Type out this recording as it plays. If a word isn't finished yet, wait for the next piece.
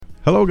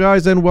Hello,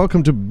 guys, and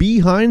welcome to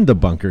Behind the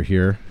Bunker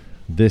here.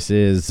 This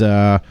is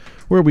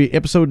where we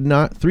episode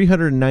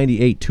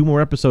 398. 2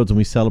 more episodes, and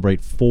we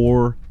celebrate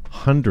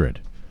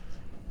 400.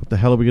 What the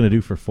hell are we going to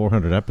do for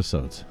 400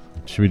 episodes?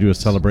 Should we do a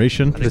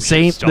celebration? The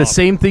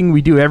same thing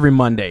we do every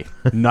Monday.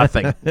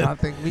 Nothing.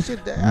 Nothing. We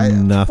should.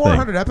 Nothing.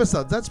 400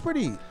 episodes. That's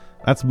pretty.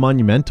 That's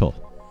monumental.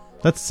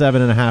 That's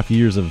 7.5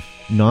 years of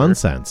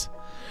nonsense.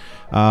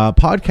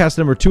 Podcast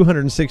number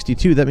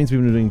 262. That means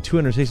we've been doing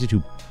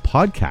 262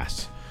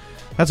 podcasts.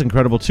 That's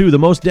incredible, too. The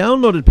most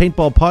downloaded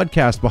paintball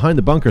podcast, Behind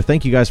the Bunker.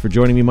 Thank you guys for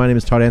joining me. My name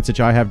is Todd Ansich.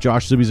 I have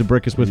Josh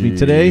Zubizabrickus with me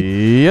today.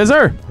 Yes,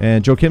 sir.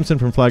 And Joe Kimson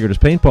from Flaggers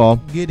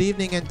Paintball. Good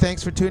evening, and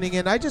thanks for tuning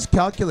in. I just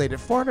calculated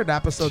 400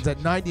 episodes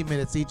at 90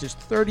 minutes each is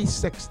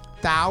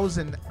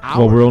 36,000 hours.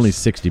 Well, we're only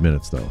 60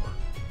 minutes, though.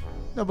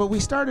 No, but we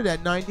started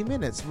at 90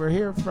 minutes. We're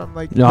here from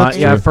like... No,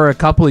 yeah, true. for a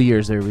couple of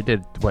years there, we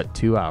did,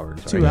 2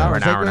 hours? 2 right? hours. Or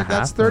an hour and a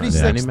That's half?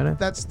 36. 90 minutes?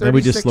 That's And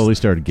we just 36 slowly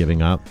started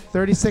giving up.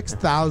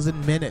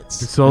 36,000 minutes.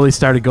 Slowly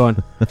started going,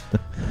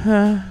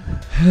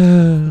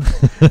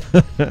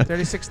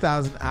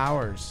 36,000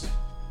 hours.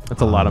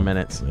 that's a lot of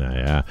minutes.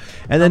 Yeah.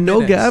 And then no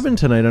minutes. Gavin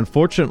tonight.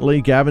 Unfortunately,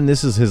 Gavin,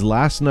 this is his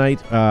last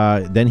night.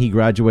 Then he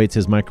graduates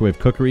his microwave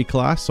cookery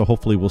class, so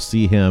hopefully we'll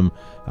see him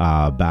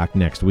back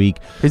next week.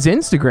 His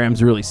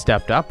Instagram's really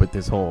stepped up with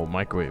this whole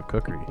microwave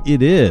cookery.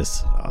 It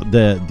is.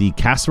 The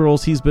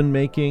casseroles he's been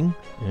making,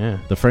 Yeah.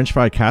 the French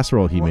fry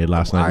casserole he made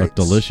last night looked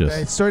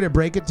delicious. Sorry to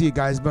break it to you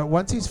guys, but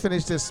once he's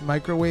finished this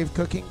microwave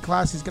cooking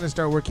class, he's going to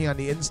start working on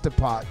the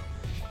Instapot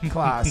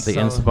class. The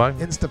Instapot?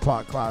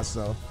 Instapot class,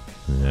 so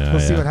Yeah, we'll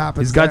see what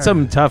happens. He's got there.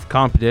 some tough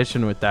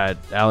competition with that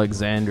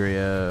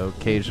Alexandria,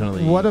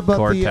 occasionally What about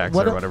Cortex or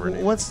whatever her name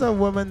is. What's the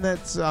woman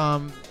that's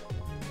in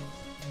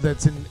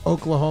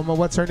Oklahoma?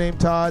 What's her name,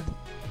 Todd?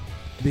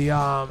 The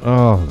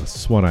Oh,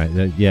 that's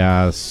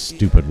one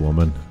stupid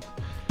woman.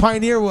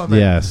 Pioneer Woman.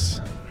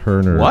 Yes, her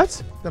and her.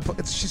 What?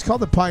 She's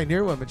called the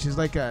Pioneer Woman. She's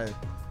like a.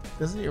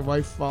 Doesn't your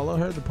wife follow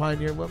her, the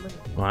Pioneer Woman?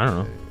 Well, I don't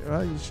know.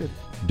 Well, you should.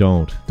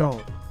 Don't,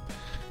 Don't.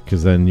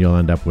 because then you'll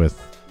end up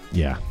with,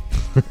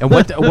 And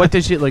what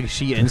does she, like, is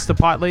she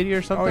Instapot lady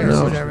or something? Oh, or yeah,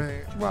 something?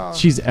 whatever. Well,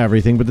 She's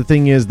everything, but the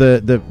thing is,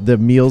 the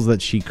meals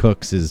that she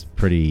cooks is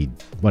pretty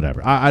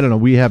whatever. I don't know.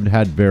 We have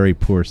had very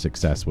poor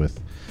success with.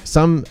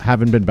 Some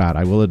haven't been bad,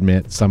 I will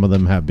admit. Some of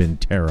them have been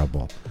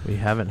terrible. We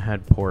haven't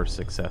had poor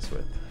success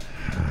with.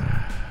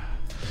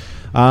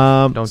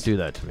 Don't do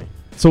that to me.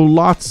 So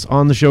lots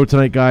on the show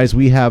tonight, guys.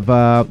 We have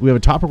a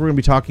topic we're going to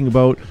be talking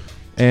about,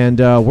 and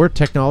where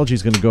technology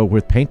is going to go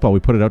with paintball. We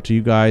put it out to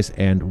you guys,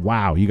 and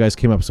wow, you guys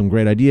came up with some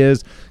great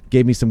ideas.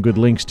 Gave me some good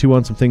links too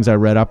on some things I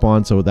read up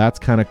on, so that's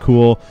kind of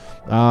cool.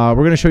 We're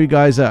going to show you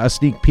guys a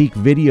sneak peek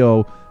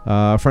video.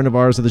 A friend of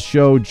ours of the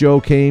show,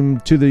 Joe, came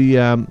to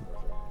the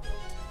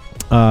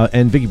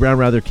and Vicky Brown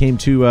rather came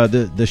to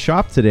the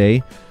shop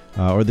today.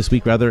 Or this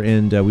week rather,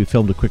 and we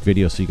filmed a quick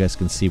video so you guys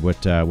can see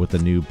what the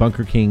new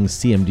Bunker King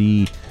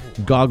CMD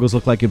goggles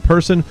look like in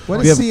person.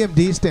 what does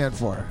CMD stand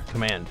for?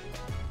 Command.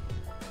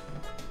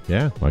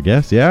 Yeah, I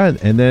guess, yeah.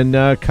 And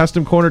then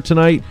Custom Corner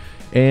tonight,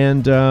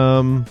 and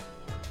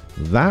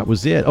that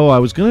was it. Oh, I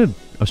was trying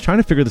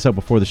to figure this out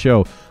before the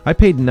show. I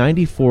paid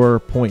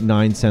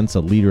 94.9 cents a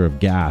liter of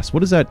gas. What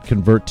does that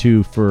convert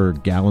to for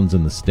gallons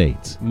in the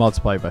States?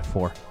 Multiplied by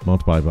 4.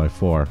 Multiplied by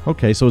 4.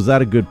 Okay, so is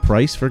that a good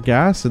price for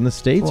gas in the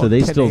States? Well, or are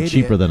they still Canadian,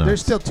 cheaper than They're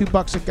us? still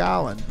 $2 a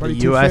gallon.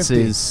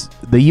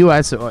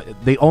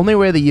 The only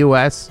way the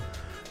U.S.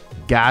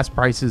 gas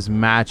prices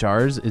match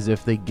ours is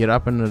if they get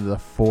up into the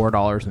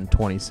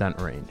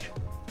 $4.20 range.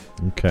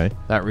 Okay.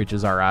 That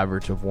reaches our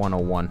average of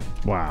 101.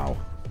 Wow.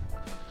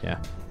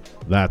 Yeah.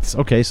 That's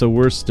okay. So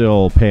we're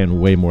still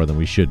paying way more than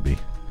we should be.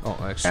 Oh,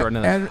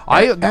 extraordinary. And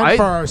I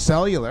for our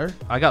cellular.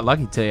 I got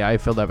lucky today. I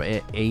filled up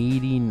at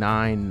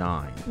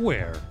 89.9.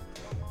 Where?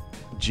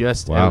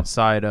 Just Wow.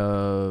 outside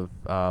of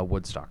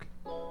Woodstock.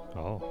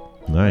 Oh.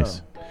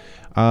 Nice.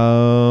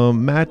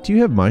 Matt, do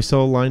you have my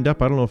cell lined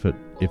up? I don't know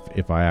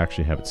if I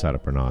actually have it set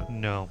up or not.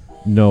 No.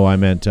 No, I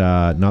meant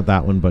not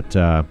that one, but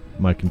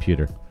my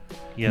computer.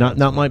 Yeah.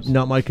 not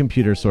my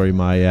computer. Sorry,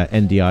 my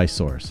NDI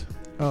source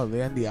Oh, the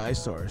NDI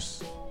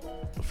source.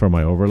 for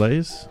my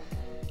overlays.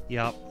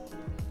 Yep.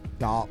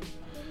 No.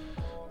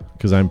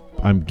 Because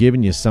I'm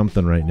giving you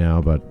something right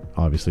now, but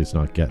obviously it's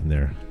not getting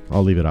there.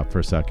 I'll leave it up for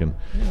a second.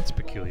 That's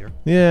peculiar.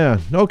 Yeah.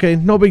 Okay.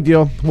 No big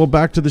deal. Well,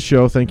 back to the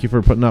show. Thank you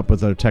for putting up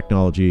with our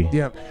technology.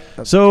 Yep.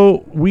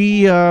 So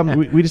we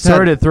just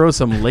Sorry to throw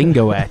some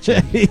lingo at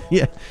you.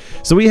 yeah.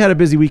 So we had a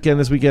busy weekend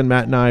this weekend.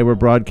 Matt and I were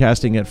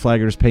broadcasting at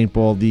Flaggers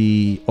Paintball,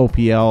 the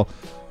OPL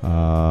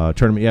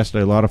tournament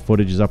yesterday. A lot of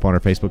footage is up on our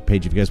Facebook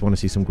page. If you guys want to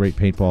see some great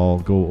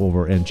paintball, go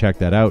over and check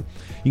that out.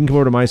 You can come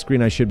over to my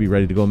screen. I should be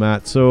ready to go,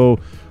 Matt. So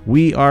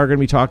we are going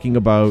to be talking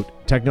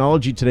about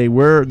technology today.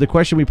 Where the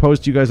question we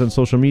posed to you guys on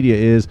social media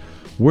is,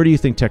 where do you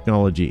think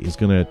technology is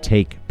going to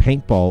take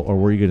paintball, or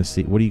what are you going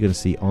to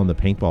see on the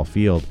paintball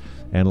field?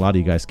 And a lot of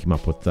you guys came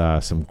up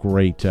with some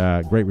great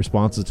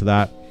responses to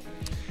that.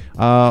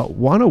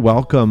 Want to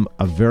welcome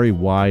a very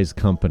wise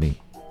company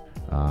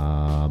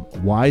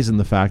wise in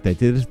the fact that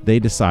they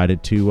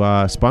decided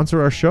to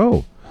sponsor our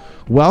show.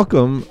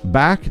 Welcome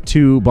back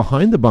to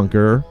Behind the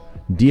Bunker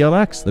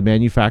DLX, the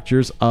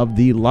manufacturers of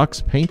the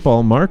Lux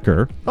paintball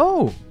marker.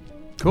 Oh,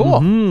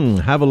 cool.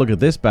 Have a look at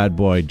this bad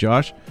boy,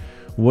 Josh.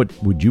 What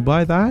would you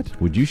buy that?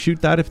 Would you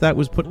shoot that if that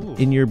was put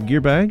in your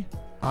gear bag?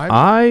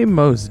 I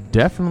most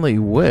definitely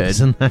would.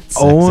 Isn't that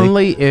sexy?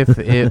 Only if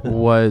it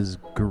was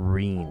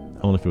green.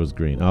 Only if it was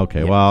green. Okay,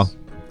 Yes. well,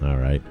 all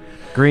right.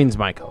 Green's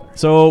my color.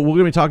 So we're going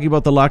to be talking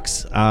about the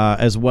Lux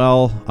as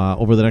well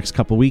over the next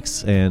couple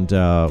weeks, and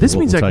This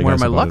we'll means I tell can you wear guys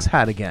my about Lux it.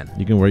 hat again.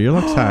 You can wear your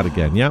Lux hat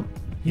again. Yep.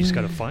 You just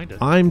got to find it.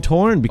 I'm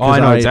torn because I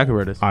know exactly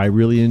where it is. I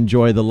really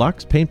enjoy the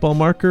Lux paintball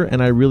marker,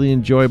 and I really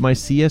enjoy my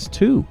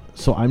CS2.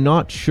 So I'm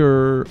not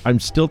sure. I'm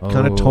still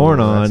kind of torn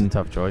That's on. a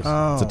tough choice.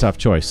 It's a tough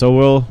choice.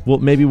 So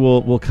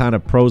we'll kind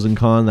of pros and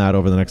con that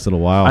over the next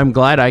little while. I'm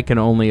glad I can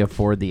only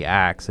afford the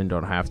axe and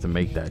don't have to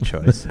make that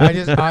choice. I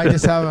just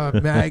have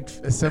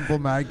a simple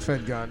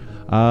MagFed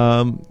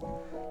gun.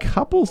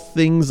 Couple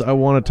things I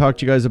want to talk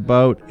to you guys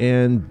about,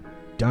 and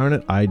darn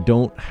it, I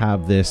don't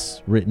have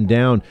this written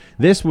down.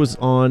 This was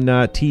on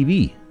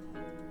TV.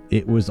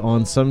 It was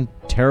on some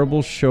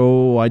terrible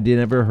show I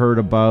never heard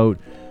about.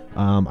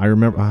 I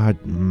remember.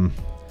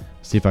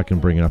 See if I can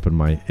bring it up in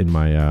my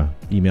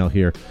email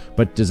here.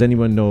 But does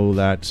anyone know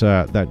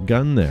that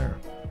gun there?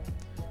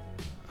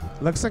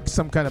 Looks like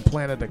some kind of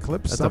Planet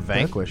Eclipse. That's something. a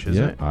Vanquish,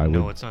 isn't it? I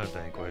No, would. it's not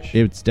Vanquish.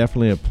 It's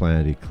definitely a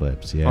Planet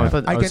Eclipse. Yeah. Oh, I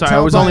thought. I Oh, can sorry, I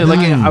tell was by only the-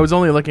 looking. I was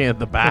only looking at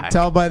the I back. can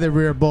tell by the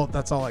rear bolt.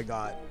 That's all I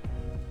got.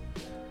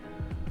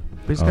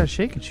 But he's got a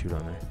shake and shoot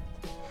on there.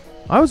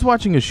 I was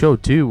watching a show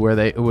too where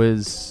it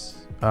was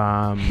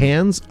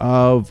Hands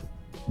of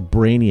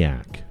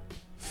Brainiac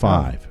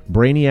 5.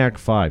 Brainiac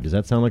 5. Does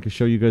that sound like a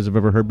show you guys have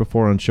ever heard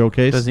before on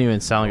Showcase? doesn't even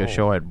sound like a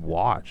show I'd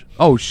watch.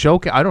 Oh,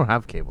 Showcase. I don't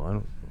have cable. I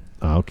don't.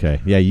 Oh, okay.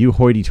 Yeah, you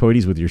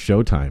hoity-toities with your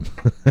Showtime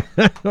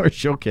or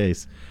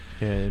Showcase.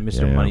 Yeah,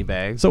 Mr. Yeah.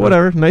 Moneybags. So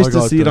whatever. Nice I to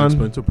got see it the on.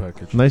 expensive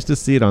package. Nice to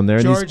see it on there.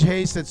 And George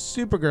Hayes said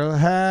Supergirl.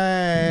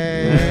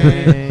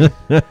 Hey.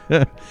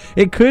 Hey.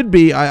 it could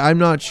be. I'm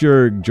not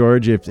sure,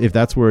 George. If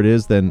that's where it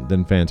is,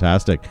 then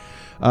fantastic.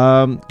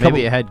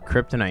 Maybe it had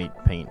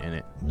kryptonite paint in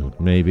it.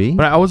 Maybe.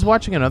 But I was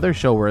watching another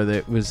show where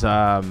it was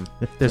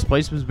this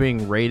place was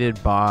being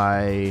raided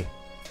by.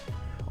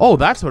 Oh,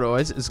 that's what it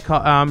was. It's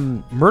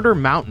called Murder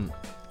Mountain.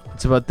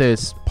 It's about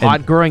this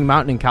pot-growing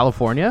mountain in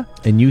California.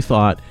 And you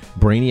thought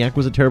Brainiac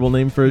was a terrible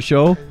name for a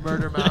show?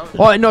 Murder Mountain.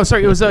 Oh no,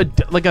 sorry, it was a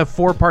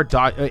 4-part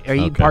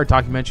 8-part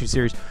documentary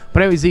series.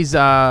 But it was these what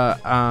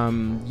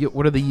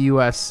are the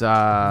U.S.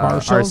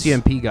 Marshals?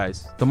 RCMP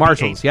guys? The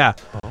Marshals, yeah.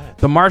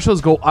 The Marshals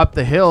go up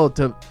the hill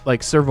to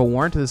like serve a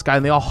warrant to this guy,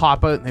 and they all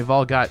hop out, and they've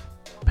all got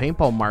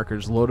paintball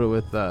markers loaded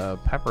with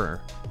pepper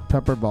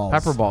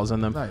balls in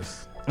them.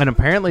 Nice. And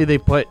apparently they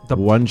put the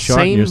One shot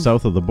same, and you're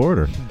south of the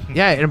border.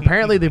 Yeah, and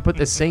apparently they put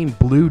the same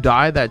blue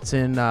dye that's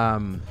in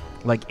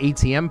like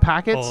ATM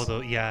packets.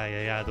 Oh,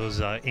 yeah. Those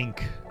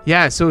ink.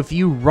 Yeah, so if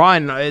you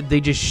run, they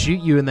just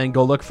shoot you and then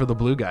go look for the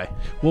blue guy.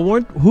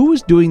 Well, who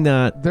was doing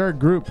that? They're a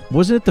group.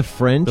 Wasn't it the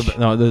French?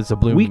 No, there's a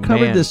blue. We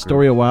covered man this group.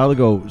 story a while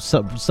ago.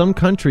 Some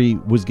country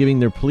was giving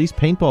their police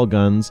paintball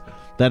guns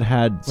that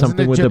had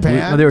something it with the blue.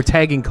 Japan? No, they were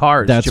tagging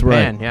cars. That's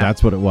Japan, right. Yeah.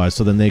 That's what it was.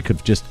 So then they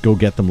could just go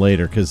get them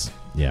later. Because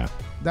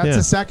That's Yeah.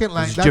 the second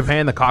language.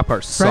 Japan. The cop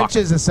cars French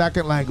suck. is the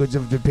second language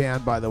of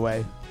Japan, by the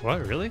way.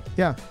 What, really?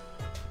 Yeah.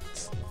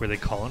 Were they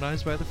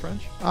colonized by the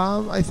French?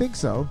 I think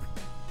so.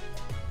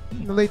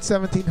 In the late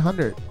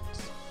 1700s.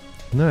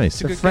 nice.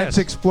 The good French guess.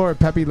 explorer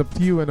Pepe Le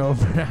Pew went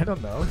over. I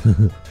don't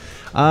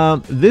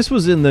know. This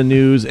was in the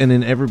news and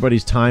in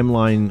everybody's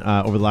timeline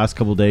over the last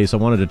couple of days. So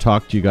I wanted to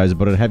talk to you guys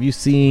about it. Have you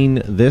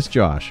seen this,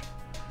 Josh?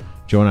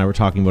 Joe and I were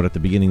talking about it at the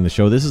beginning of the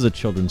show. This is a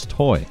children's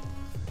toy.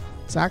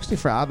 It's actually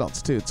for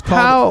adults too. It's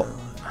called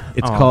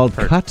It's Oh, called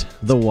for- Cut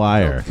the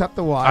Wire. Cut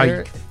the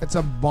Wire. It's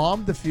a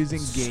bomb defusing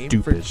game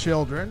for Stupid.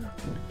 children.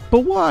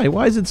 But why?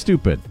 Why is it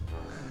stupid?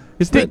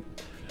 It's They- not.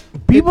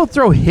 People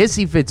throw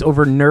hissy fits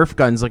over Nerf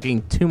guns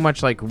looking too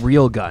much like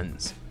real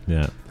guns.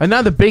 Yeah. And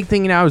now the big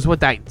thing now is what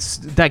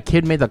that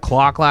kid made the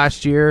clock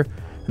last year,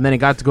 and then he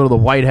got to go to the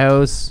White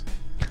House.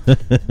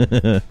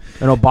 And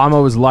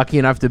Obama was lucky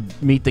enough to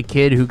meet the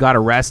kid who got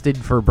arrested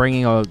for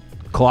bringing a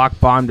clock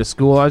bomb to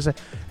school. And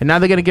now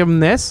they're gonna give him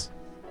this.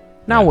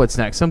 Now what's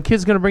next? Some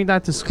kid's gonna bring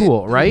that to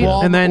school, right?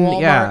 And then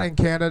Walmart in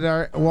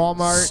Canada,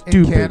 Walmart in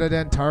Stupid. Canada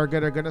and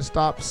Target are going to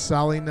stop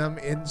selling them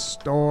in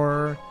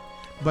store.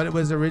 But it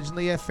was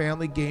originally a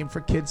family game for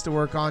kids to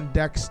work on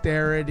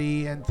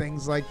dexterity and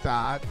things like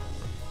that.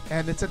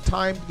 And it's a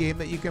timed game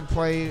that you can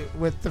play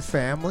with the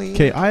family.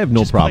 Okay, I have no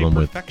Just play problem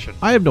with. perfection.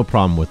 I have no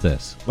problem with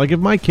this. Like if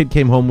my kid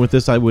came home with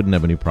this, I wouldn't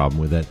have any problem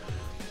with it.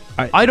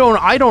 I don't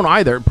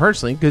either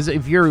personally, because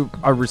if you're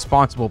a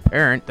responsible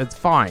parent, that's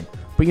fine.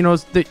 But you know,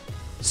 the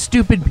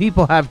stupid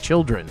people have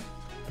children,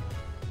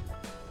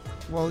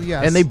 Well,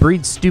 yes. and they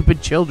breed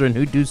stupid children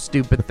who do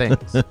stupid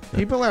things.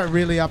 people are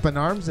really up in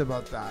arms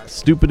about that.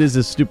 Stupid is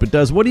as stupid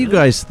does. What do you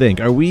guys think?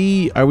 Are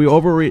people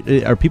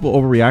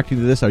overreacting to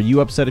this? Are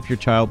you upset if your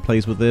child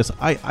plays with this?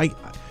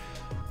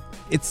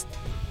 It's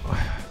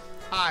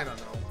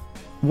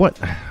what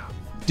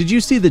did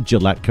you see the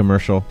Gillette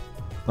commercial?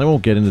 I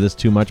won't get into this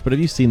too much, but have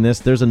you seen this?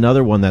 There's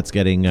another one that's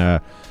getting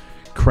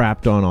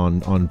crapped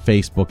on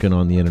Facebook and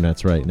on the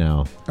internets right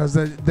now. Was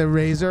the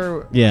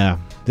razor? Yeah,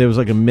 there was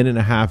like a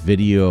 1.5-minute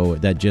video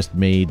that just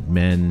made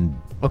men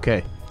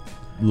Okay.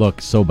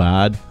 look so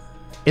bad.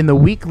 In the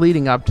week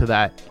leading up to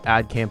that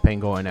ad campaign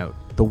going out,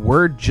 the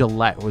word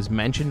Gillette was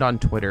mentioned on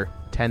Twitter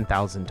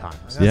 10,000 times.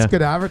 That's Yeah.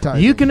 good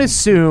advertising. You can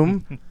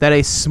assume that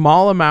a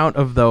small amount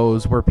of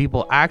those were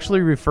people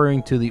actually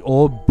referring to the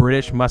old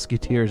British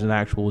Musketeers and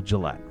actual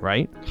Gillette,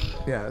 right?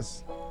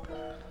 Yes.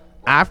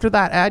 After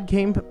that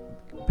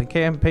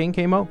campaign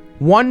came out,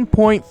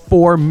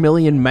 1.4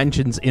 million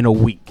mentions in a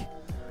week.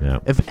 Yeah.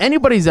 If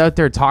anybody's out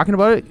there talking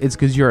about it, it's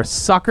because you're a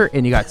sucker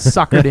and you got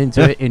suckered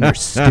into it and you're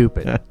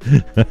stupid.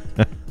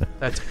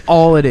 That's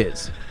all it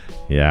is.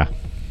 Yeah.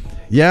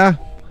 Yeah.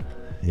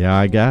 Yeah,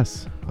 I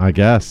guess.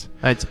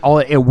 That's all.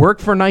 It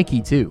worked for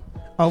Nike too.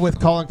 Oh,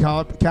 with Colin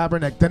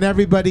Kaepernick. Then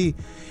everybody...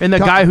 And the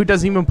guy who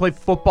doesn't even play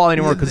football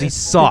anymore because he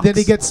sucks. Then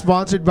he gets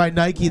sponsored by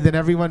Nike. Then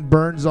everyone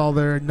burns all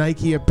their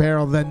Nike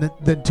apparel. Then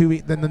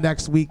the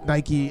next week,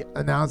 Nike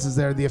announces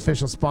they're the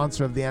official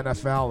sponsor of the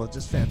NFL. It's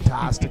just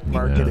fantastic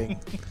marketing.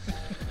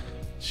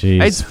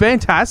 Jeez. It's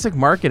fantastic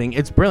marketing.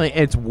 It's brilliant.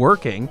 It's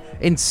working,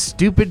 and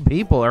stupid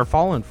people are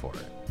falling for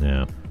it.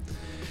 Yeah.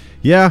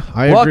 Yeah,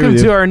 I agree Welcome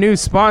with to you. our new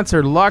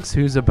sponsor, Lux,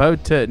 who's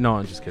about to... No,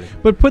 I'm just kidding.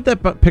 But put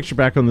that picture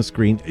back on the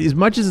screen. As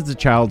much as it's a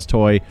child's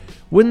toy,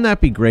 wouldn't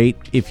that be great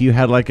if you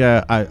had like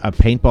a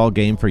paintball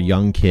game for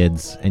young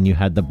kids and you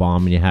had the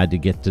bomb and you had to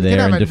get to there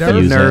have and a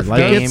defuse Nerf it? Like,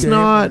 game. it's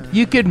not...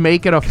 You could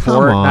make it a Come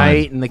on.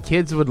 Fortnite, and the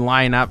kids would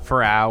line up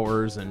for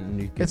hours,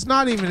 and you could... It's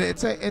not even.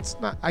 It's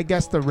not. I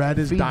guess the red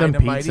is Feed them pizza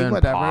dynamite. and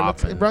Whatever. pop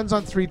It and- runs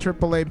on 3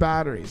 AAA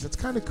batteries. It's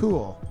kind of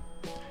cool.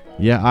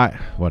 Yeah,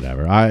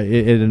 whatever.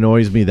 It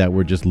annoys me that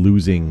we're just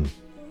losing...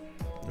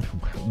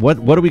 What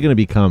are we going to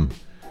become?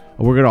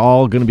 We're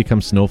all going to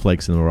become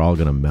snowflakes and we're all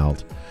going to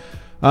melt.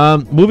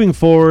 Moving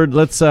forward,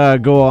 let's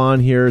go on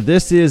here.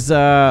 This is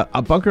a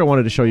bunker I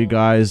wanted to show you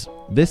guys.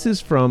 This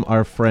is from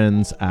our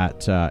friends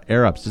at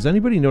Air Ups. Does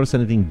anybody notice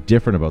anything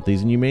different about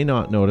these? And you may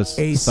not notice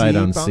AC sight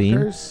unseen.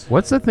 bunkers.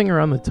 What's the thing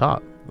around the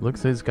top? It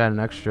looks like it's got an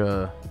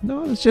extra...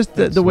 No, it's just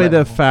the way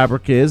the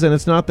fabric is, and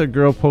it's not the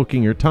girl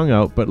poking your tongue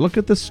out, but look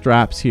at the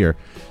straps here.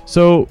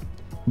 So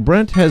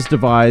Brent has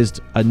devised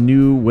a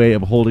new way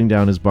of holding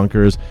down his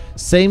bunkers.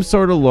 Same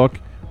sort of look,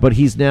 but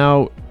he's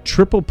now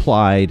triple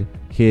plied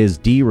his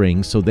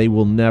D-rings so they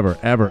will never,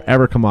 ever,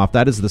 ever come off.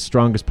 That is the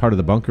strongest part of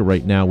the bunker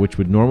right now, which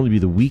would normally be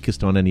the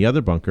weakest on any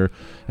other bunker.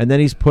 And then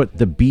he's put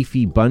the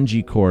beefy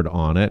bungee cord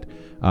on it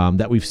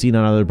that we've seen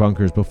on other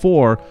bunkers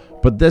before.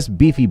 But this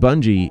beefy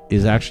bungee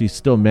is actually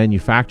still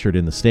manufactured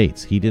in the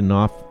States. He didn't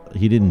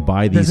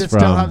buy these Does it from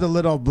still have the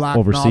little black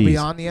overseas. knobby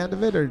on the end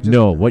of it, or just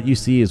No, what you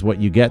see is what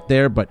you get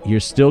there, but you're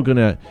still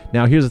gonna...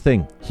 Now, here's the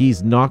thing.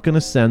 He's not gonna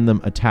send them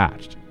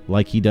attached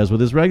like he does with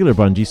his regular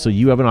bungee, so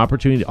you have an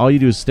opportunity. All you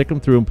do is stick them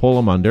through and pull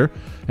them under,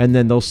 and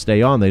then they'll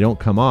stay on. They don't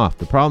come off.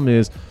 The problem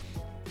is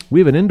we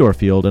have an indoor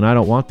field, and I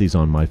don't want these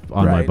on my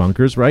Right.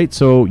 bunkers, right?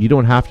 So you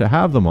don't have to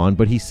have them on,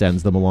 but he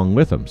sends them along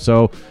with him.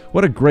 So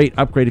what a great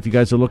upgrade if you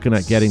guys are looking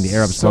at getting the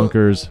Air Ups So-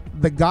 bunkers.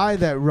 The guy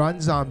that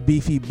runs on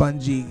Beefy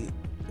Bungee,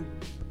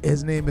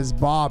 his name is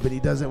Bob, and he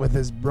does it with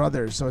his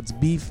brother. So it's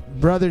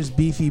Brothers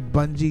Beefy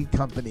Bungee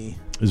Company.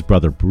 His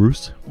brother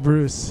Bruce.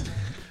 Bruce.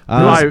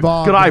 Good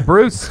Bob. eye,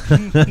 Bruce.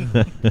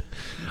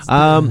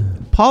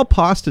 Paul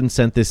Poston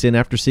sent this in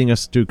after seeing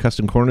us do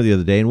Custom Corner the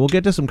other day, and we'll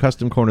get to some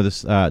Custom Corner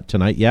this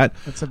tonight yet.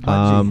 It's a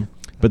bungee.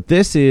 But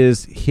this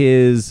is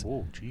his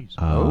Oh,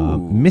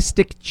 jeez.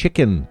 Mystic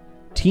Chicken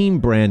team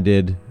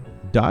branded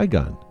dye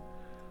gun.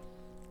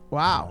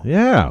 Wow.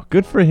 Yeah,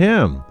 good for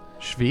him.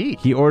 Sweet.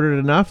 He ordered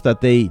enough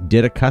that they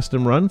did a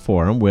custom run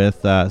for him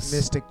with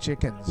Mystic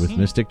chickens. with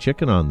Mystic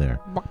Chicken on there.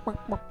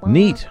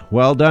 Neat.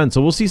 Well done.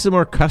 So we'll see some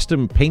more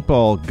custom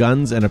paintball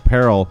guns and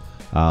apparel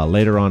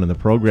later on in the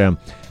program.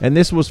 And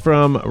this was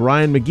from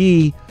Ryan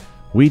McGee.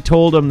 We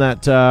told him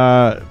that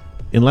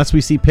unless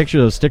we see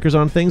pictures of stickers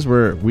on things,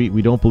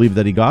 we don't believe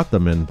that he got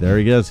them. And there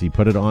he is. He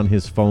put it on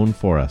his phone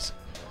for us.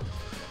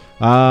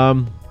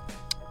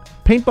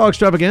 Paintball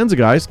extravaganza,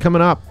 guys,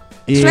 coming up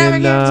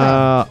in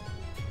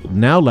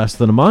now less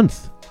than a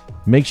month.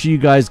 Make sure you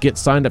guys get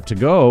signed up to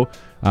go.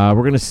 We're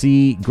going to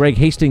see Greg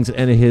Hastings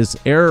and his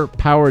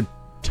air-powered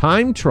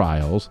time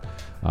trials,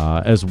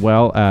 as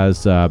well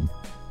as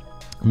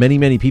many,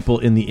 many people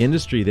in the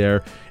industry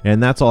there.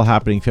 And that's all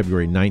happening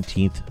February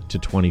 19th to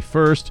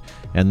 21st.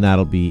 And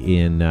that'll be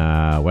in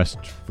West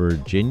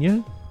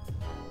Virginia.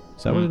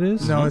 Is that what it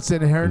is? No, it's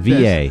in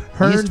Herndon. VA. East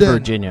Herndon.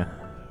 Virginia.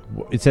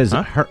 It says,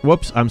 Huh?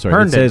 whoops, I'm sorry.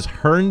 Herndon. It says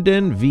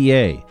Herndon,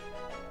 VA.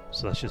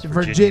 So that's just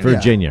Virginia.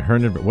 Virginia.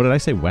 Herndon. What did I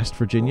say? West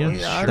Virginia? Well,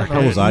 yeah, I the don't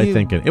hell know. was I You-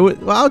 thinking?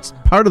 Well, it's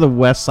part of the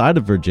west side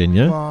of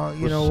Virginia. Well,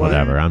 you know what?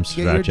 Whatever, I'm Get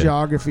your stretching.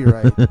 geography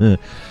right.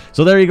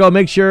 So there you go.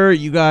 Make sure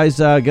you guys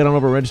get on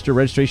over, register.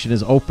 Registration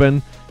is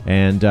open.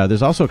 And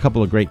there's also a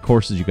couple of great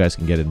courses you guys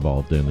can get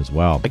involved in as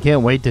well. I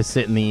can't wait to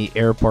sit in the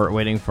airport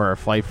waiting for our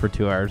flight for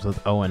 2 hours with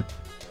Owen.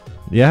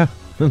 Yeah.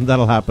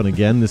 That'll happen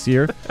again this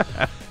year.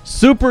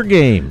 Super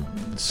Game.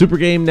 Super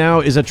Game now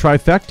is a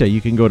trifecta.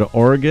 You can go to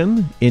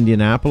Oregon,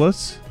 Indiana,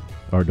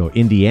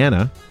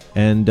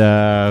 and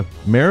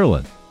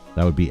Maryland.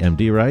 That would be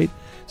MD, right?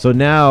 So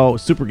now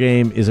Super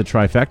Game is a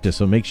trifecta.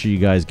 So make sure you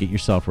guys get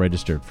yourself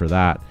registered for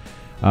that.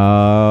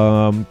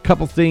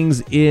 Couple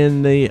things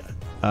in the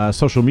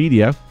social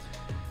media.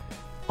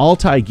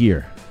 Altai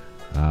Gear.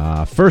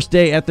 First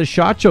day at the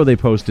SHOT Show they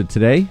posted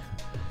today.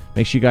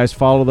 Make sure you guys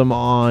follow them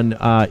on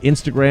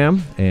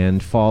Instagram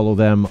and follow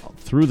them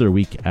through their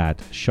week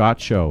at SHOT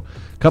Show.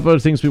 A couple other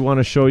things we want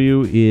to show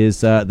you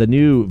is the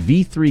new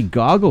V3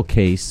 goggle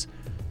case,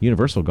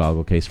 universal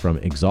goggle case from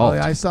Exalt. Oh,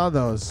 yeah, I saw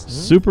those.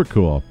 Super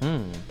cool.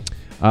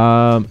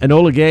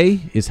 Enola Gay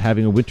is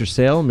having a winter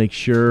sale. Make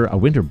sure a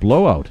winter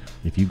blowout.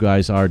 If you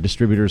guys are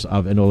distributors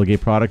of Enola Gay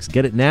products,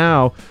 get it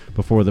now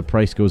before the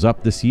price goes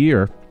up this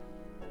year.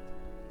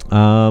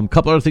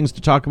 Couple other things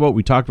to talk about.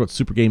 We talked about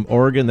Super Game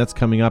Oregon. That's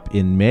coming up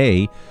in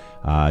May.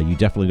 You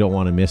definitely don't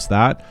want to miss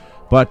that.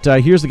 But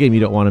here's the game you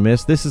don't want to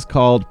miss. This is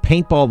called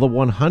Paintball the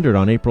 100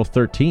 on April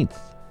 13th.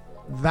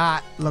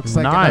 That looks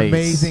like Nice. an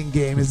amazing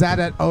game. Is that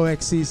at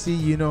OXCC?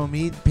 You know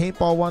me.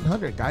 Paintball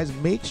 100. Guys,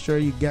 make sure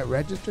you get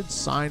registered.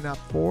 Sign up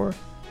for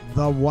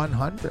the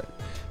 100.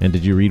 And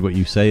did you read what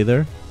you say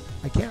there?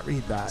 I can't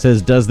read that. It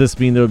says, does this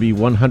mean there will be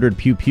 100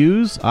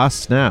 pew-pews? Ah,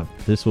 snap.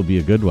 This will be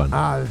a good one.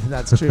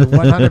 That's true.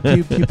 100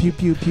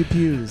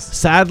 pews.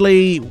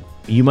 Sadly,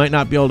 you might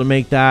not be able to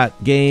make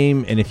that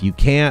game. And if you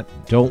can't,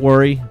 don't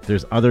worry.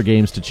 There's other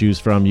games to choose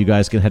from. You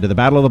guys can head to the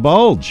Battle of the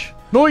Bulge.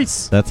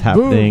 Nice. That's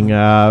happening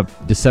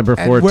December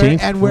And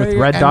 14th. With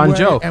Red Don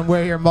Joe. And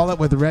wear your mullet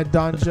with Red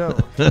Don Joe.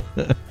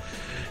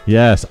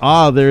 Yes.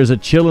 There's a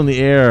chill in the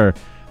air.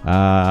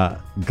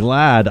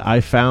 Glad I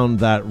found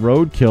that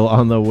roadkill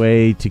on the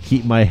way to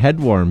keep my head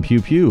warm.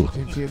 Pew pew.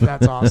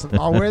 That's awesome.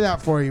 I'll wear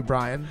that for you,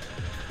 Brian.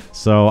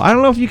 So I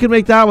don't know if you can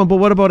make that one, but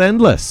what about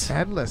Endless?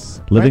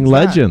 Endless. Living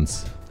When's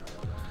that?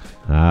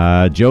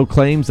 Legends. Joe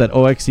claims that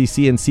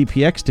OXCC and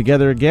CPX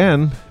together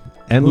again.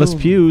 Endless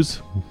Boom.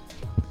 pews.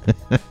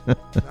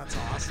 That's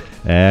awesome.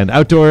 And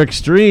Outdoor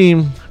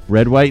Extreme.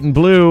 Red, white, and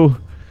blue.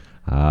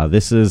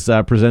 This is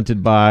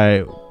presented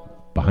by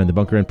Behind the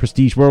Bunker and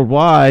Prestige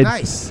Worldwide.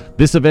 Nice.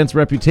 This event's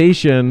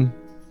reputation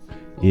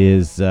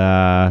is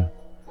stellar.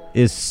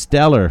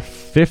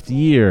 5th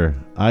year.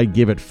 I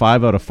give it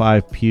 5 out of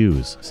 5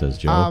 pews, says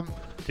Joe.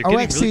 You're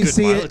getting really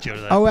good mileage out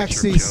of that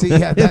OXCC, picture, Joe.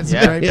 yeah, that's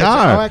Yeah, a great they picture.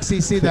 are.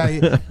 OXCC,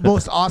 the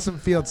most awesome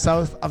field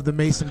south of the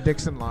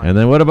Mason-Dixon line. And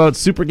then what about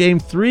Super Game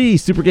 3,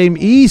 Super Game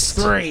East?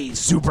 3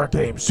 Super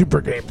Game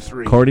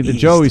 3. According to East.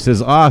 Joe, he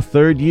says,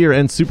 3rd year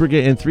and Super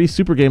Game and 3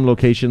 Super Game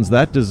locations.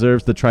 That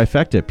deserves the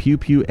trifecta. Pew,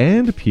 pew,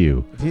 and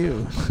pew.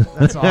 View.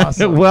 That's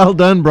awesome. Well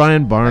done,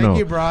 Brian Barno. Thank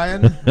you,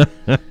 Brian.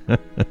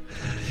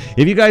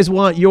 If you guys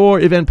want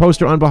your event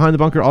poster on Behind the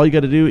Bunker, all you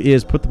got to do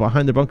is put the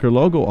Behind the Bunker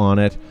logo on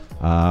it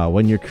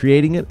when you're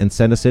creating it and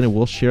send us in, and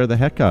we'll share the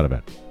heck out of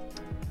it.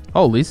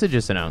 Oh, Lisa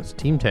just announced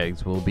team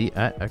tags will be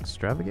at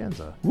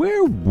Extravaganza.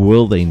 Where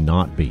will they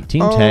not be?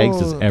 Team Oh. tags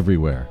is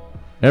everywhere.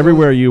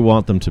 Everywhere you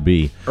want them to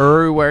be.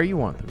 Everywhere you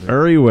want them.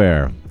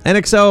 Everywhere.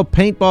 NXL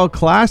Paintball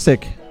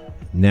Classic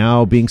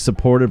now being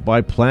supported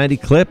by Plant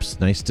Eclipse.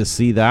 Nice to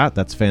see that.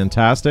 That's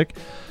fantastic.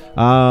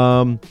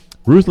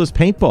 Ruthless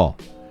Paintball.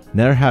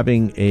 They're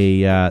having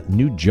a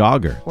new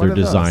jogger What they're are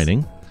those?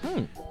 designing.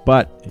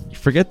 But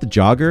forget the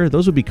jogger.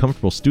 Those would be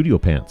comfortable studio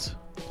pants.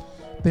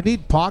 They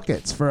need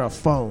pockets for a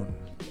phone.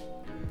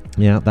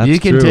 Yeah, that's you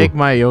can true. take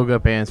my yoga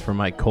pants for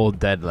my cold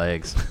dead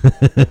legs.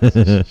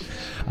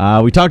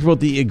 We talked about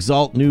the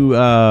Exalt new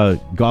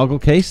goggle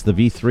case, the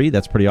V3.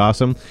 That's pretty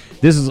awesome.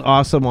 This is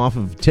awesome off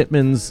of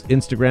Titman's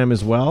Instagram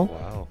as well.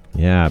 Wow.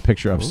 Yeah, a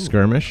picture of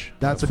Skirmish.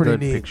 That's a pretty good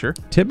neat. picture.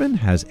 Titman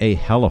has a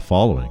hella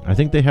following. I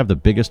think they have the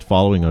biggest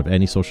following of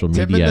any social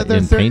media in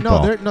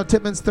paintball. No,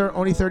 Titman's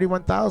only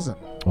 31,000.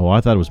 Oh, I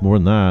thought it was more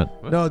than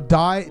that. No,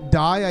 Die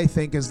I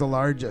think is the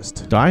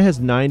largest. Die has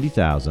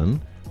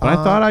 90,000. But I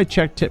thought I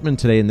checked Titman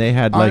today and they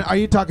had like... Are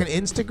you talking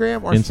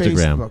Instagram or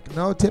Instagram. Facebook?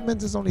 No,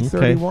 Titman's is only Okay,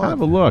 31.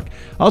 have a look.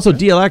 Also,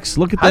 DLX,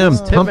 look at How them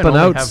does Titman pumping only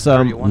out have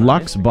some 31 on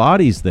Lux Instagram?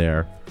 bodies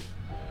there.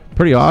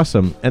 Pretty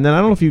awesome. And then I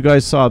don't know if you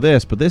guys saw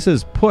this, but this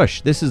is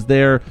Push. This is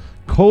their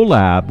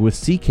collab with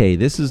CK.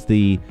 This is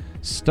the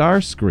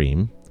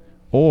Starscream.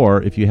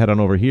 Or if you head on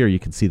over here, you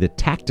can see the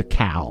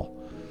Tactical.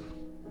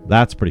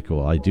 That's pretty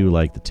cool. I do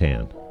like the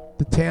tan.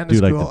 The tan Do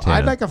is like cool. the tan.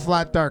 I'd like a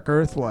flat dark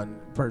earth one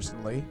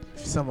personally.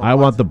 If someone I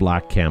want wants- the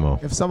black camo.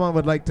 If someone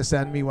would like to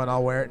send me one,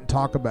 I'll wear it and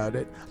talk about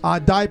it.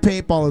 Die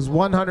Paintball is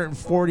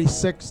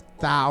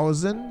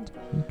 146,000.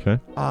 Okay.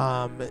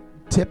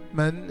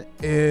 Tipman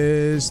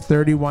is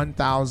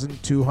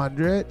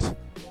 31,200.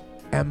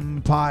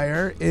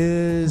 Empire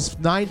is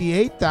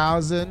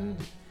 98,000.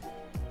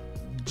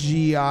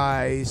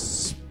 GI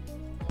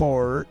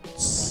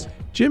Sports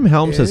Jim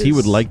Helm says he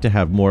would Is- like to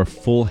have more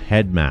full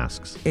head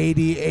masks.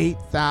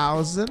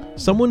 88,000.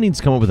 Someone needs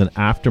to come up with an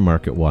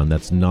aftermarket one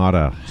that's not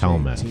a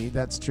helmet. JT,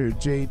 that's true.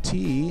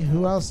 JT,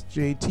 who else?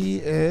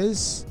 JT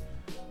is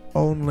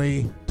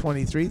only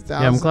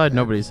 23,000. Yeah, I'm glad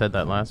nobody said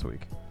that last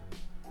week.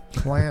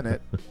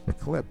 Planet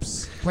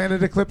Eclipse.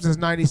 Planet Eclipse is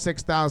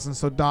 96,000,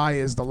 so Die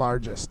is the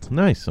largest.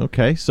 Nice.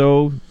 Okay.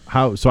 So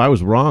I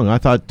was wrong. I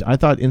thought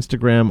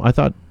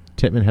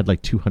Tittman had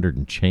like 200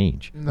 and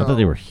change. I thought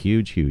they were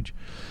huge.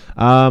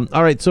 All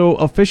right. So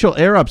official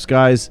air ups,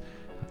 guys.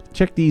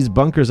 Check these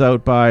bunkers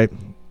out by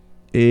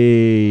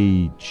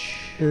H.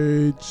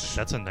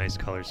 That's a nice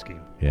color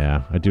scheme.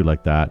 Yeah, I do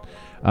like that.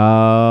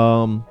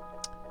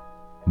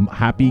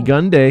 Happy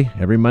Gun Day.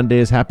 Every Monday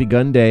is Happy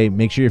Gun Day.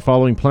 Make sure you're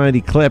following Planet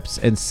Eclipse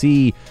and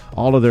see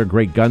all of their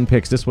great gun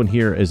picks. This one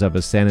here is of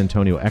a San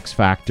Antonio X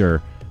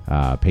Factor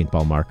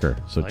paintball marker.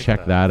 So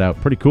check that out.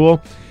 Pretty cool.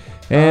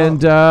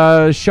 And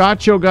SHOT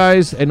Show,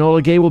 guys.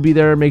 Enola Gay will be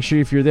there. Make sure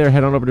if you're there,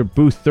 head on over to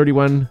booth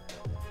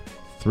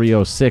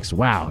 31306.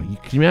 Wow.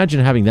 Can you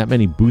imagine having that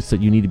many booths that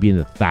you need to be in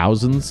the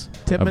thousands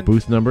of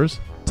booth numbers?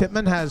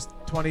 Tittman has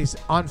 20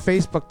 on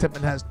Facebook.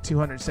 Tittman has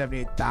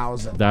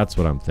 278,000. That's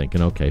what I'm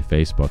thinking. Okay,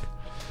 Facebook.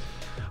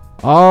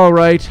 All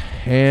right,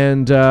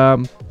 and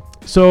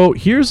so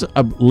here's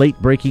a late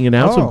breaking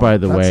announcement, by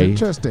the way. That's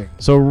interesting.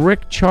 So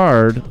Rick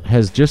Chard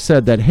has just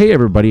said that, hey,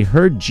 everybody,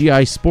 heard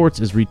GI Sports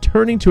is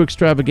returning to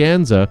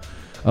Extravaganza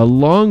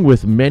along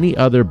with many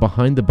other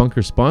Behind the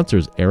Bunker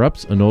sponsors, Air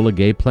Ups, Enola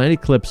Gay, Planet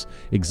Eclipse,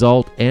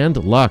 Exalt,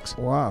 and Lux.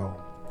 Wow.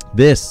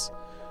 This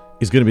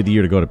is going to be the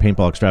year to go to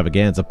Paintball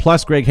Extravaganza.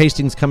 Plus, Greg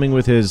Hastings coming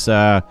with his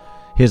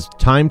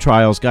time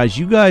trials. Guys,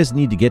 you guys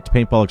need to get to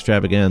Paintball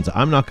Extravaganza.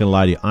 I'm not going to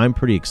lie to you. I'm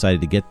pretty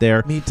excited to get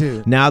there. Me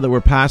too. Now that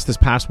we're past this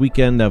past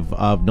weekend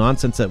of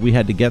nonsense that we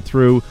had to get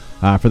through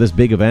for this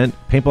big event,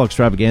 Paintball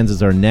Extravaganza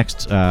is our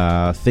next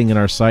thing in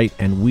our site,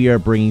 and we are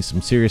bringing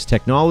some serious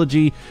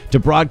technology to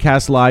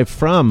broadcast live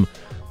from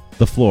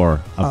the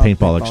floor of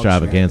Paintball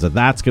Extravaganza.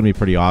 That's going to be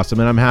pretty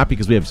awesome, and I'm happy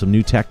because we have some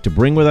new tech to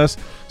bring with us,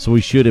 so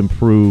we should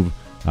improve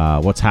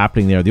what's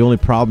happening there. The only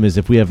problem is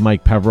if we have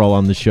Mike Peverall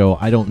on the show,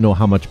 I don't know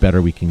how much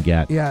better we can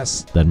get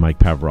than Mike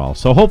Peverall.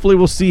 So hopefully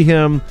we'll see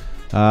him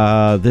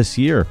this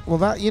year.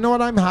 Well, you know what?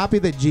 I'm happy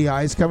that GI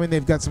is coming.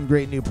 They've got some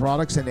great new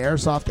products in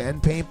airsoft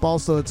and paintball,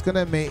 so it's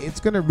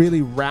gonna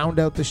really round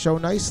out the show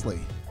nicely.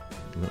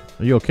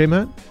 Are you okay,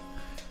 Matt?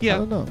 Yeah, I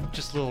don't know.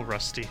 Just a little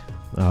rusty.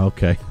 Oh,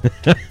 okay.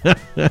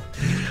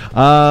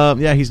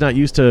 Yeah, he's not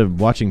used to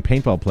watching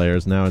paintball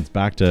players. Now it's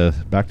back to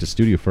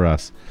studio for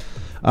us.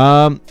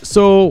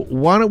 So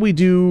why don't we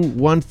do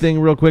one thing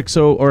real quick?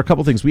 Or a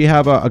couple things. We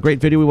have a great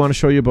video we want to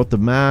show you about the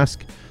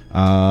mask.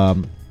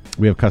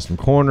 We have Custom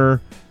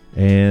Corner,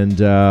 and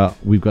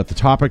we've got the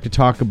topic to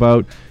talk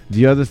about.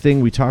 The other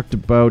thing we talked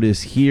about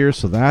is here,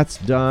 so that's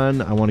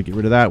done. I want to get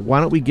rid of that. Why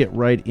don't we get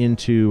right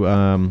into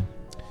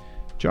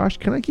Josh,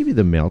 can I give you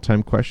the mail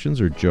time questions,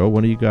 or Joe,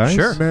 one of you guys?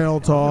 Sure. Mail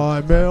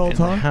time.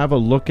 Have a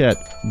look at.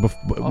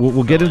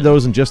 We'll get into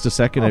those in just a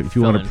second if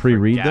you want to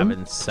pre-read them.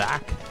 Gavin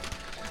Sack.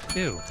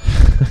 Ew.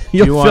 Do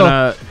you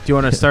want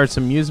to start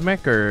some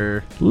music,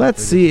 or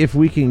let's see if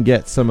we can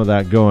get some of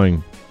that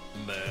going.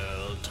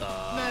 Mail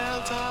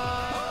time.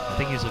 I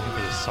think he's looking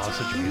for the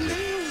sausage music.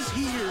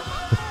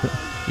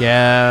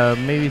 Yeah,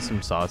 maybe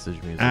some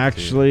sausage music.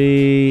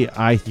 Actually,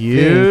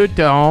 you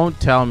don't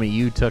tell me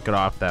you took it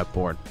off that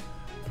board.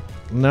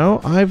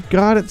 No, I've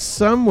got it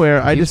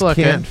somewhere. I just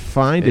can't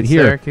find it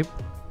here. There,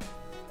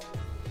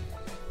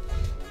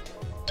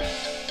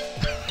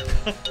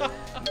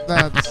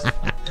 That's.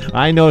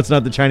 I know it's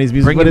not the Chinese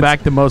music, bringing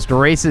back the most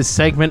racist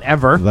segment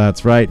ever.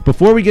 That's right.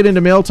 Before we get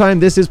into mail time,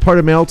 this is part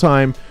of mail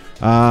time.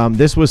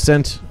 This was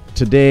sent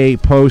today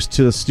post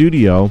to the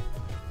studio,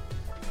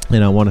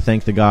 and I want to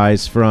thank the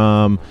guys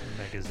from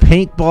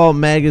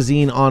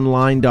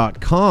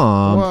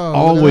paintballmagazineonline.com. Whoa,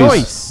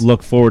 always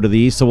look forward to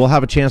these, so we'll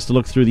have a chance to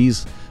look through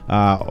these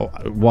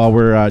while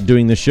we're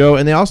doing the show.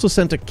 And they also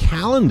sent a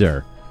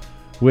calendar,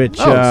 which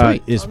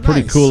is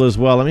pretty cool as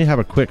well. Let me have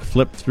a quick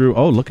flip through.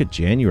 Oh, look at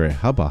January.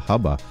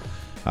 Hubba.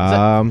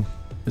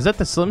 Is that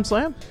the Slim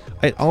Slam?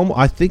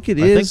 I think it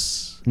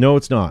is. No,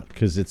 it's not,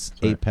 because it's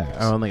 8 packs.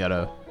 I only got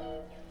a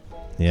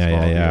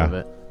yeah. Of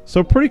it.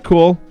 So pretty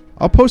cool.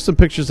 I'll post some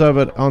pictures of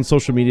it on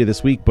social media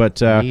this week, but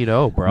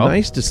neato, bro.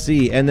 Nice to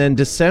see. And then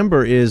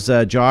December is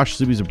Josh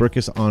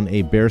Zuby-Zabrikis on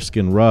a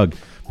bearskin rug,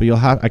 but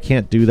I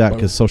can't do that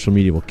because social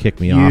media will kick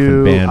me off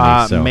and ban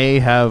me. So may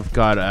have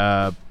got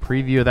a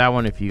preview of that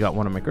one if you got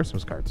one of my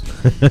Christmas cards.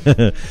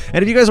 And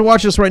if you guys are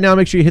watching us right now,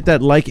 make sure you hit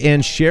that like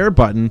and share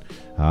button.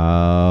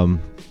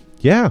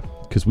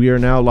 Because we are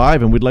now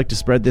live, and we'd like to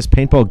spread this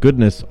paintball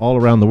goodness all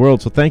around the world.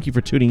 So thank you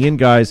for tuning in,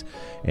 guys.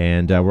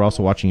 And we're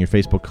also watching your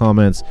Facebook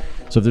comments.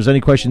 So if there's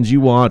any questions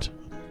you want,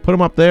 put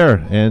them up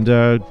there. And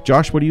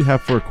Josh, what do you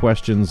have for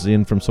questions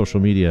in from social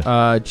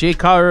media? J.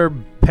 Carter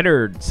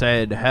Pittard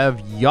said,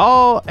 have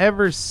y'all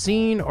ever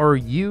seen or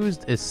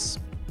used a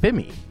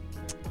Spimmy?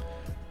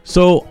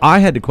 So I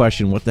had to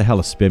question what the hell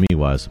a Spimmy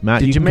was.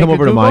 Matt, you can come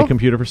over to my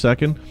computer for a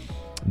second.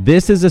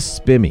 This is a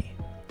Spimmy.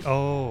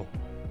 Oh.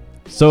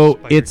 So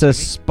it's a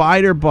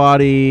spider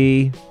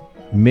body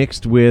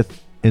mixed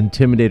with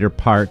Intimidator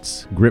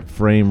parts, grip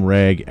frame,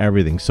 reg,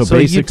 everything. So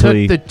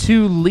basically, you took the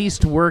two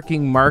least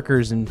working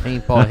markers in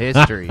paintball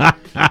history.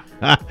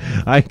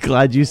 I'm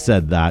glad you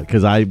said that,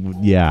 because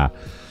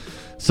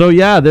So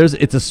yeah,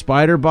 it's a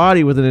spider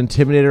body with an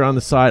Intimidator on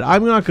the side.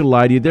 I'm not gonna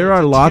lie to you. There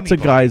are lots of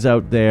Timmy guys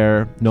out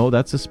there. No,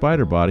 that's a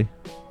spider body.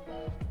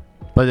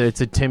 But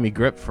it's a Timmy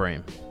grip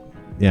frame.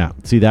 Yeah.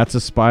 See, that's a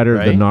spider.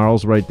 The Right?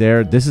 gnarls right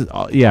there. This is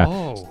yeah.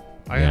 Oh,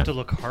 I Yeah. have to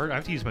look hard. I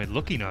have to use my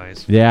looking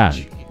eyes. Yeah.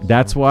 Jeez.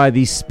 That's why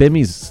these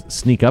spimmies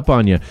sneak up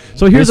on you.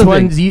 So here's the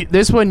thing.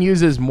 This one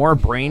uses more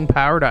brain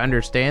power to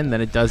understand than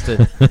it does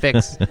to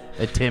fix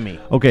a Timmy.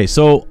 Okay,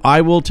 so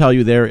I will tell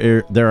you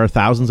there are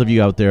thousands of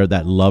you out there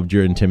that loved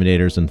your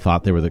Intimidators and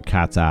thought they were the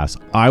cat's ass.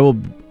 I will,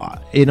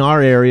 in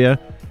our area,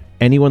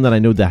 anyone that I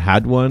know that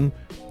had one,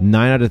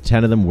 9 out of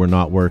 10 of them were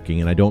not working.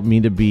 And I don't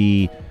mean to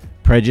be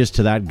prejudiced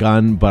to that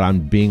gun, but I'm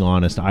being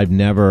honest. I've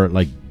never,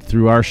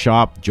 through our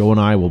shop, Joe and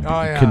I will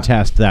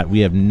contest that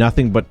we have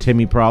nothing but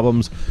Timmy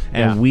problems,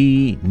 and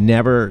we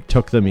never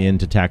took them in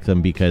to tech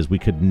them because we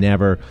could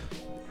never.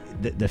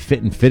 The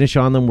fit and finish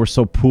on them were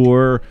so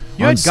poor.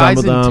 You on had some guys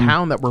of in them.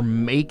 town that were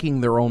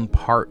making their own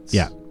parts.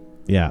 Yeah,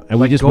 and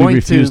Like we going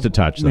refused to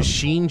touch them.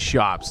 Machine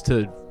shops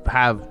to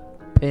have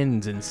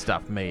pins and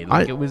stuff made.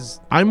 It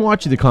was. I'm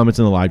watching the comments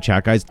in the live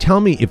chat, guys.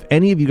 Tell me if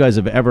any of you guys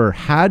have ever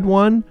had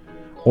one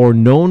or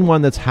known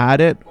one that's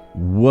had it.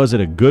 Was it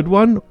a good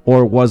one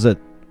or was it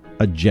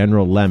a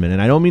general lemon?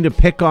 And I don't mean to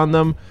pick on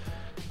them.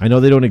 I know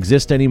they don't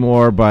exist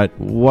anymore, but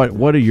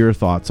what are your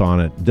thoughts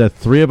on it? The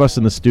 4 of us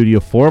in the studio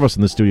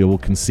will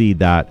concede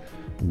that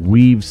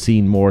we've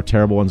seen more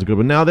terrible ones than good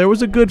ones. Now, there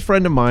was a good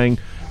friend of mine,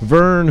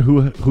 Vern,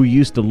 who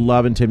used to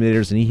love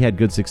Intimidators, and he had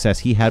good success.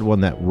 He had one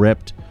that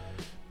ripped,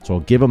 so I'll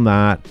give him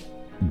that.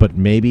 But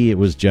maybe it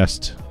was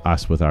just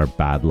us with our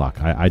bad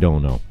luck. I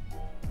don't know.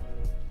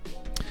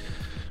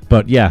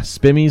 But yeah,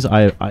 Spimmies,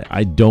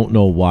 I don't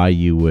know why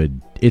you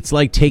would. It's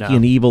like taking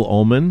an evil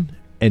omen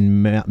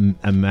and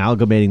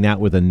amalgamating that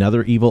with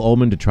another evil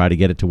omen to try to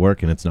get it to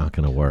work, and it's not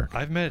going to work.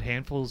 I've met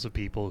handfuls of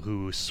people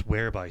who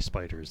swear by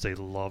spiders. They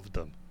love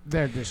them.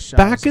 They're just shells.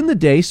 Back in the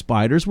day,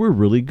 spiders were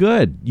really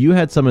good. You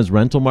had some as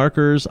rental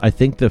markers. I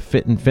think the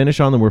fit and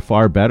finish on them were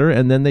far better,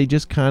 and then they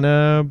just kind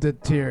of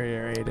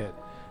deteriorated.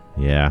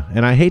 Yeah,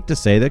 and I hate to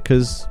say that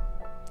because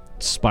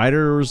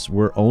spiders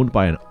were owned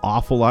by an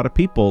awful lot of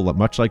people,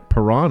 much like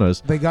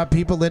piranhas. They got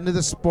people into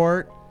the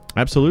sport.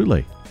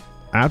 Absolutely.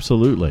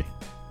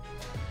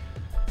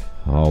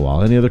 Oh,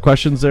 well. Any other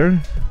questions there?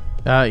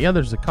 Yeah,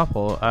 there's a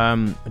couple.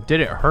 Did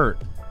it hurt?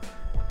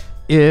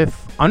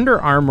 If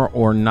Under Armour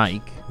or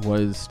Nike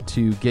was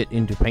to get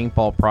into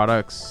paintball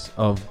products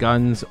of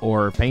guns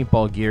or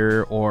paintball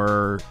gear,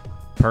 or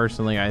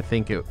personally, I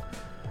think it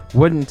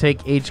wouldn't take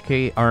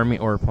HK Army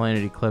or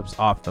Planet Eclipse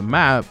off the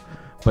map,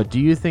 but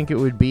do you think it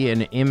would be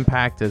an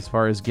impact as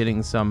far as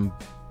getting some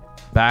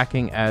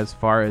backing as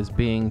far as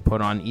being put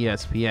on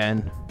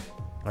ESPN?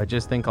 I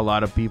just think a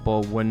lot of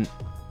people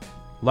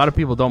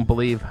don't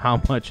believe how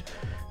much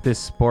this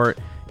sport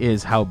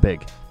is, how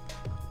big.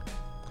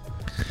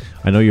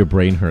 I know your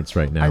brain hurts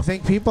right now. I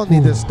think people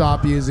need to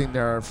stop using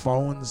their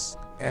phones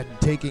and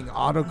taking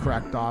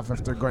autocorrect off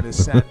if they're going to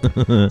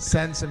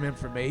send some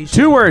information.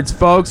 2 words,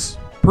 folks.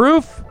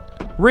 Proofread.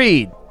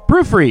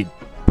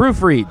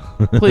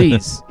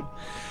 Please.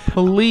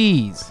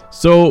 Please.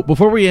 So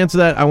before we answer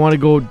that, I want to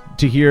go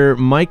to hear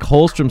Mike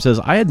Holstrom says,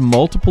 I had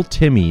multiple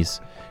Timmies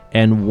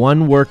and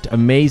one worked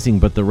amazing,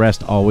 but the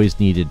rest always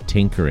needed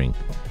tinkering.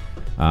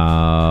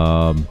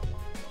 Yes.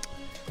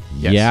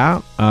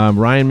 Yeah.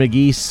 Ryan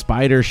McGee,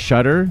 spider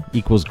shutter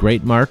equals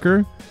great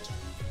marker.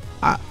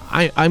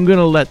 I'm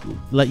gonna let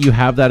you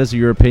have that as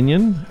your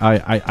opinion.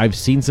 I've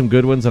seen some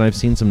good ones and I've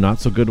seen some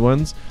not so good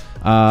ones.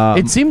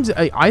 It seems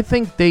I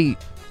think they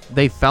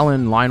fell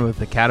in line with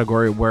the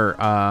category where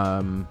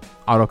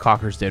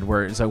autocockers did,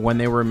 where it's like when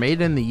they were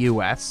made in the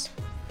U.S.,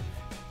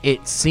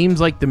 it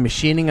seems like the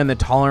machining and the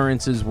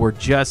tolerances were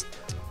just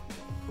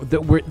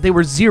they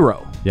were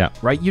zero. Yeah.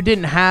 Right. You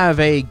didn't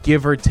have a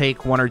give or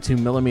take 1 or 2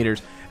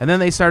 millimeters, and then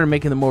they started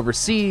making them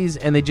overseas,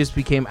 and they just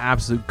became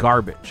absolute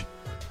garbage.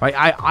 Right.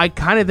 I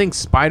kind of think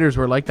spiders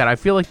were like that. I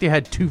feel like they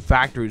had 2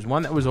 factories,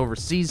 one that was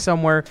overseas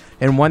somewhere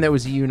and one that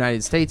was the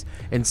United States.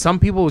 And some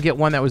people would get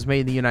one that was made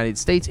in the United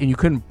States, and you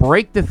couldn't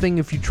break the thing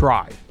if you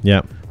tried.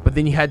 Yeah. But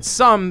then you had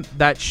some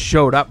that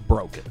showed up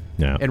broken.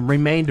 Yeah. And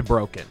remained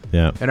broken.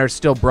 Yeah. And are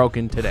still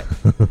broken today.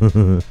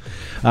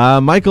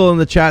 Michael in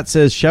the chat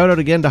says, shout out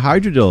again to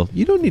Hydrodil.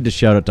 You don't need to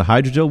shout out to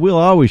Hydrodil. We'll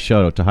always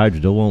shout out to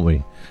Hydrodil, won't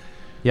we?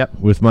 Yep.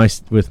 With my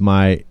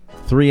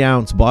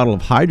 3-ounce bottle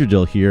of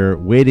Hydrodil here,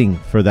 waiting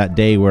for that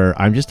day where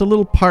I'm just a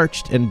little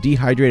parched and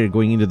dehydrated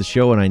going into the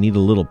show, and I need a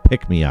little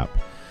pick-me-up.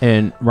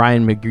 And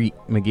Ryan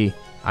McGee,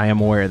 I am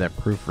aware that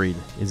proofread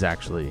is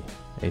actually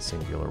a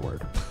singular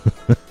word.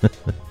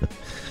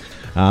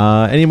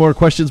 Any more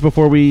questions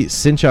before we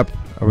cinch up?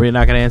 Are we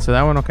not going to answer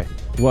that one? Okay.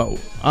 Well,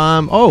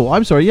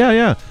 I'm sorry.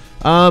 Yeah.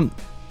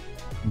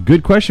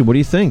 Good question. What do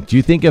you think? Do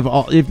you think if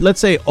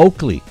let's say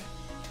Oakley,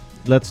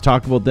 let's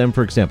talk about them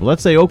for example.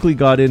 Let's say Oakley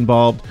got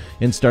involved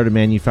and started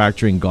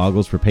manufacturing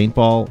goggles for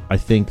paintball. I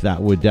think that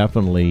would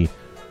definitely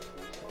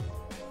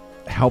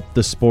help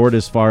the sport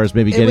as far as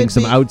maybe getting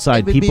some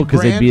outside people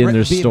because they'd be in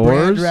their stores.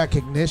 Brand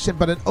recognition,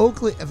 but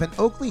if an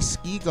Oakley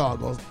ski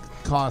goggle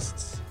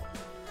costs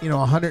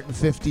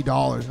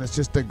 $150, and it's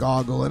just a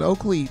goggle. An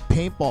Oakley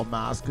paintball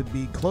mask could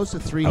be close to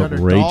 $300.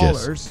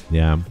 Outrageous.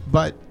 Yeah.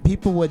 But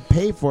people would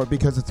pay for it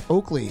because it's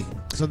Oakley.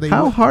 So they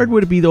How hard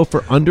would it be, though,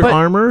 for Under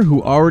Armour,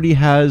 who already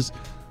has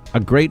a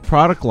great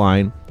product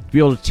line, to be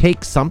able to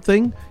take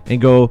something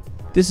and go,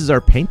 this is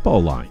our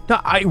paintball line? No,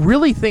 I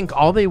really think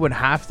all they would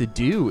have to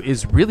do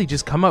is really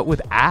just come out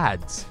with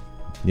ads.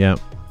 Yeah.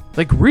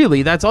 Like,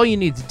 really, that's all you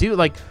need to do.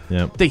 Like,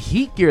 Yeah. the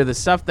heat gear, the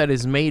stuff that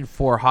is made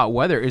for hot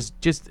weather it's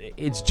just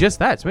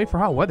that. It's made for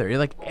hot weather.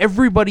 Like,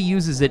 everybody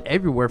uses it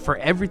everywhere for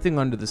everything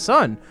under the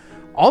sun.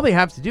 All they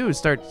have to do is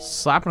start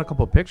slapping a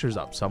couple of pictures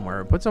up somewhere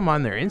and put them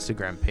on their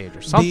Instagram page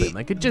or something.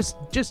 Like, it just...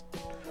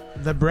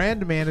 The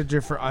brand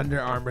manager for Under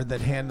Armour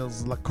that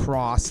handles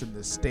lacrosse in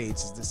the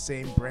States is the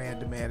same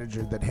brand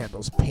manager that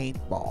handles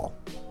paintball.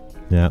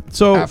 Yeah.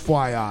 So,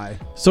 FYI.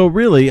 So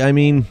really, I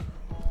mean,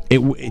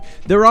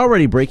 they're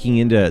already breaking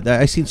into.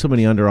 I've seen so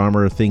many Under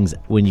Armour things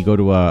when you go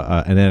to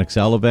an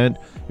NXL event.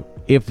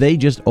 If they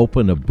just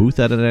open a booth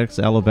at an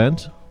NXL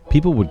event,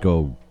 people would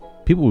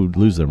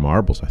lose their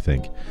marbles, I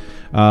think.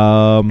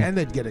 And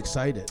they'd get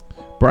excited.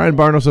 Brian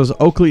Barno says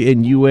Oakley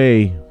and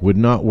UA would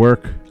not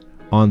work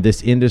on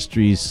this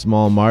industry's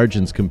small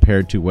margins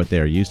compared to what they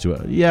are used to.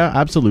 Yeah,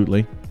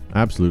 absolutely.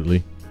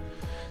 Absolutely.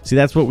 See,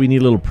 that's what we need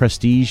a little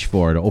prestige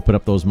for, to open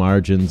up those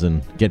margins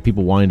and get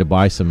people wanting to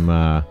buy some...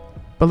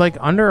 But, like,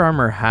 Under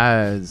Armour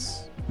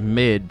has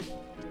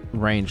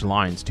mid-range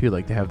lines, too.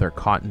 Like, they have their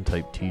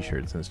cotton-type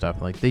T-shirts and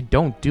stuff. Like, they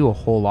don't do a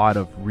whole lot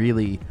of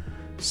really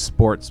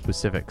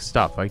sport-specific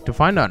stuff. Like, to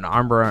find an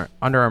Under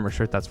Armour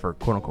shirt that's for,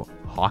 quote-unquote,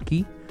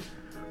 hockey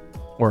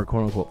or,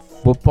 quote-unquote,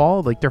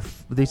 football, like,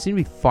 they seem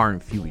to be far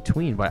and few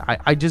between. But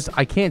I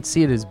can't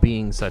see it as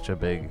being such a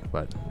big...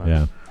 But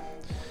yeah.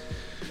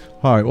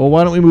 All right, well,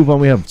 why don't we move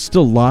on? We have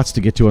still lots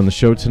to get to on the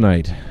show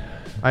tonight.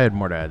 I had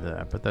more to add to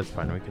that, but that's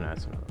fine. We can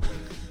add some.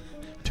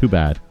 Too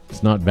bad.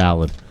 It's not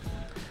valid.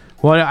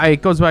 Well,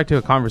 it goes back to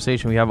a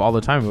conversation we have all the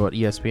time about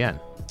ESPN.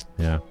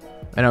 Yeah.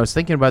 And I was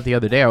thinking about the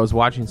other day, I was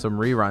watching some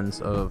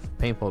reruns of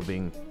paintball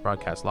being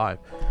broadcast live.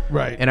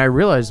 Right. And I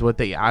realized what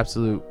the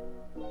absolute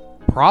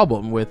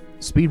problem with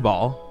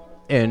speedball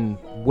and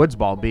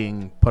woodsball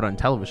being put on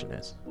television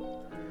is.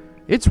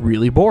 It's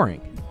really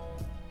boring.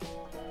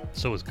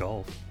 So is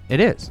golf.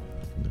 It is.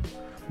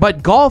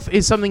 But golf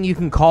is something you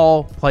can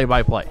call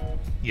play-by-play.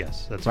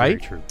 Yes, that's right?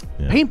 very true.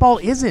 Yeah.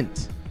 Paintball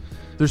isn't.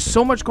 There's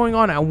so much going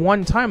on at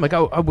one time. Like,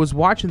 I was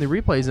watching the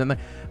replays, and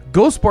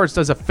Go Sports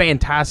does a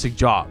fantastic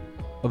job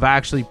of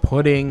actually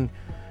putting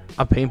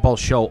a paintball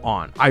show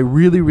on. I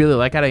really, really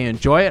like it. I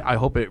enjoy it. I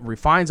hope it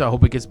refines. I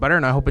hope it gets better,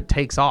 and I hope it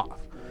takes off.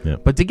 Yeah.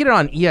 But to get it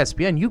on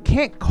ESPN, you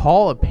can't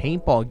call a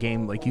paintball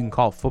game like you can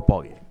call a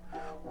football game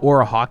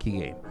or a hockey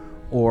game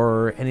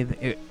or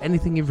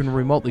anything even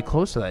remotely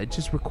close to that. It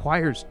just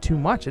requires too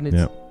much, and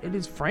it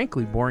is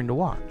frankly boring to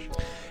watch.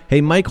 Hey,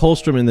 Mike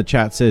Holstrom in the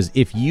chat says,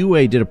 if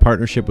UA did a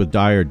partnership with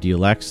Dyer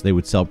DLX, they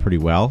would sell pretty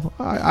well.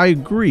 I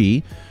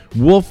agree.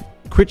 Wolf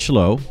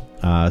Critchlow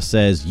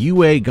says,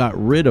 UA got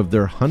rid of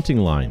their hunting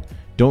line.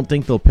 Don't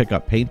think they'll pick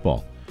up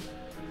paintball.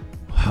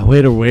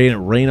 Way to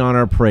rain on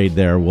our parade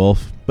there,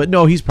 Wolf. But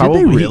no, he's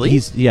probably... Did they really?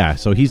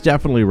 So he's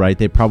definitely right.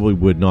 They probably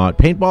would not.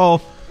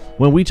 Paintball,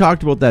 when we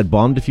talked about that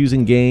bomb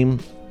defusing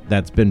game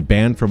that's been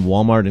banned from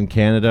Walmart in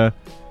Canada,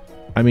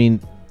 I mean...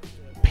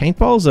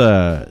 Paintball's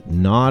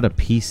not a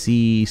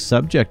PC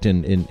subject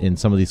in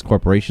some of these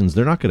corporations.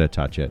 They're not going to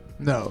touch it.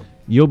 No.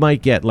 You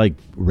might get like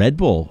Red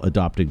Bull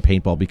adopting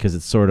paintball because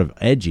it's sort of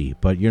edgy,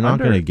 but you're not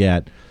going to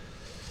get...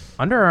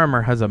 Under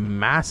Armour has a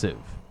massive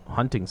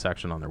hunting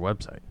section on their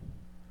website.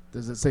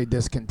 Does it say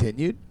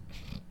discontinued?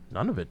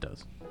 None of it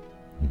does.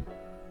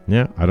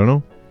 Yeah, I don't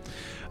know.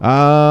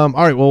 All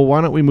right, well,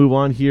 why don't we move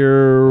on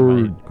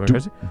here?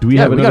 Do we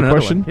have another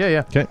question? One.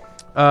 Yeah. Okay.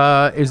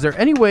 Is there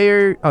any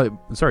way...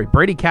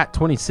 Brady Cat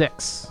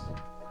 26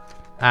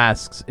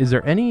 asks, is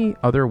there any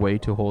other way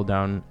to hold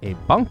down a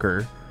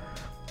bunker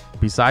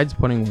besides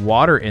putting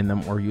water in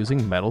them or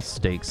using metal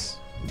stakes?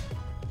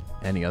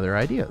 Any other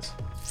ideas?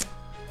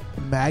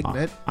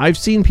 Magnet. I've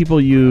seen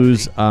people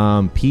use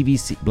black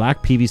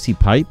PVC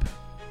pipe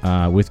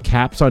with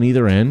caps on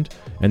either end,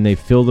 and they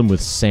fill them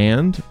with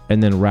sand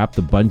and then wrap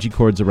the bungee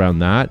cords around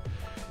that.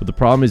 But the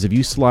problem is if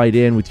you slide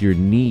in with your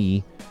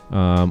knee...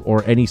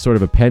 or any sort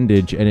of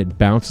appendage, and it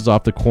bounces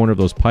off the corner of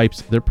those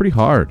pipes, they're pretty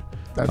hard.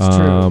 That's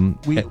true.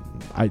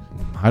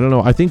 I don't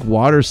know. I think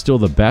water's still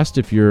the best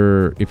if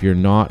you're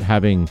not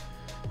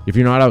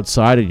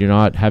outside and you're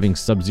not having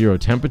sub-zero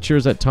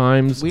temperatures at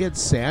times. We had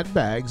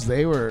sandbags.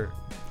 They were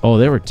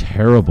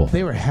terrible.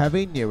 They were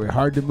heavy. They were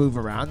hard to move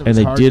around. And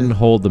they didn't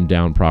hold them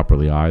down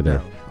properly either.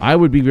 No. I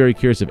would be very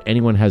curious if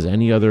anyone has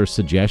any other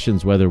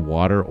suggestions, whether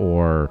water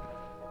or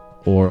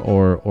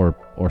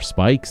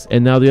spikes.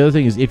 And now the other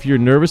thing is, if you're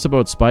nervous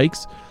about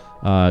spikes,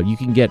 you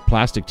can get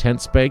plastic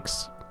tent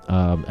spikes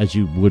as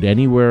you would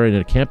anywhere in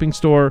a camping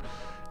store,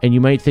 and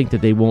you might think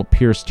that they won't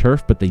pierce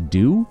turf, but they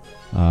do.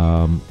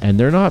 And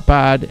they're not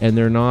bad, and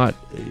they're not...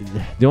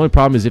 The only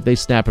problem is if they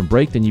snap and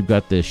break, then you've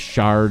got this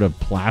shard of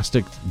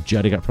plastic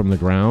jutting up from the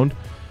ground.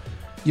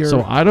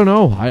 So I don't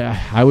know.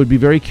 I would be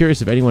very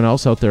curious if anyone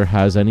else out there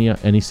has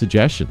any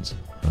suggestions.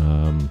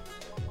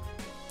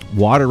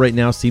 Water right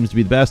now seems to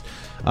be the best.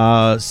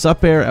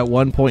 Sup Air at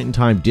one point in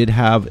time did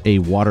have a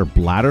water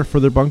bladder for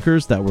their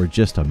bunkers that were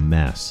just a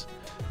mess.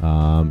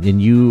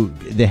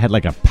 They had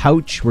like a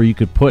pouch where you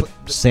could put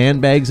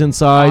sandbags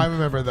inside. I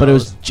remember those. But it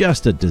was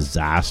just a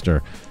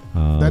disaster.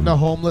 Then the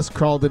homeless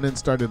crawled in and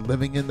started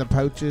living in the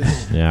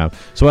pouches. Yeah.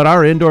 So at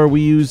our indoor,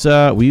 we use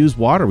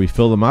water. We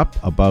fill them up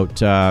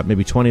about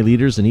maybe 20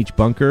 liters in each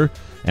bunker.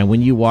 And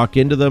when you walk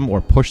into them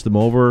or push them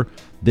over,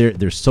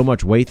 there's so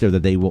much weight there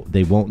that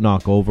they won't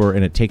knock over,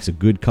 and it takes a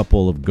good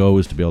couple of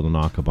goes to be able to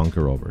knock a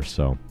bunker over.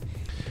 So,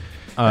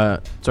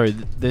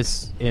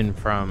 this in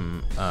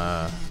from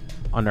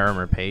Under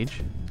Armour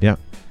page. Yeah.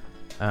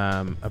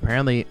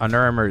 Apparently, Under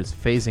Armour is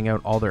phasing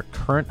out all their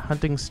current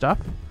hunting stuff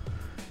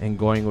and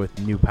going with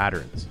new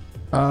patterns.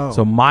 Oh.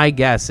 So my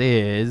guess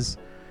is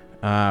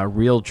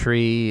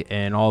Realtree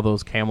and all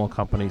those camel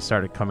companies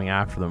started coming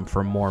after them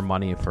for more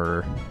money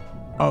for...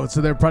 Oh,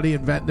 so they're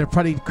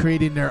probably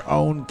creating their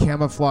own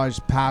camouflage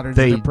patterns.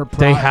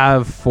 They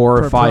have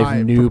 4 or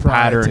 5 new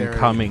proprietary. new patterns and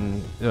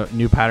coming.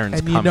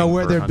 You know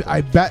where for hunting.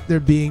 I bet they're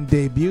being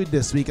debuted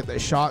this week at the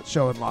SHOT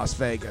Show in Las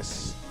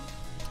Vegas.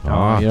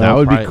 That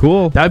would be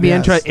cool. That would be Yes.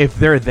 interesting. If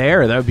they're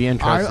there, that would be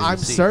interesting. I'm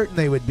to see. certain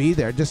they would be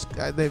there. Just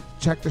they've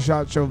checked the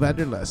SHOT Show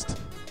vendor list.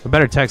 I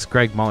better text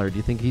Greg Muller. Do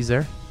you think he's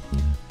there?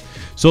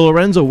 So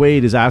Lorenzo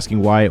Wade is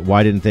asking why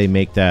didn't they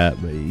make that?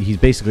 He's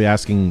basically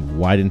asking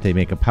why didn't they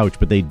make a pouch,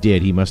 but they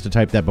did. He must have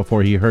typed that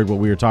before he heard what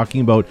we were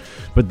talking about.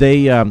 But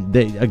they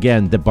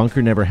again, the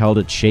bunker never held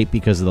its shape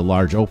because of the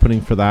large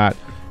opening for that,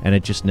 and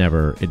it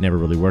never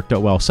really worked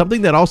out well.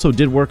 Something that also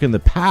did work in the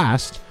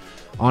past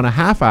on a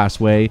half-ass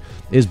way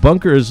is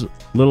bunkers,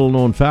 little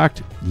known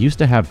fact, used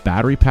to have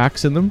battery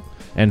packs in them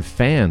and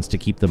fans to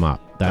keep them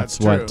up. That's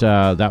what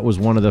that was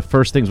one of the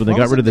first things when they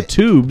got rid of the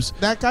tubes.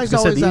 That guy's Like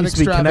I said, always they at used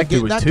to be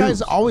connected with extravaganza. That guy's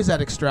tubes. always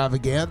at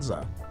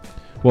extravaganza.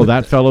 Well,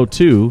 that fellow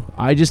too.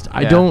 I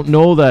don't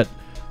know that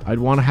I'd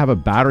want to have a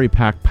battery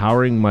pack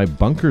powering my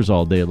bunkers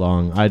all day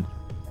long.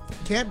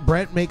 Can't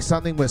Brent make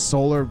something with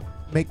solar?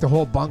 Make the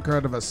whole bunker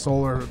out of a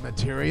solar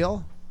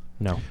material?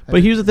 No.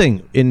 But here's the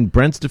thing. In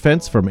Brent's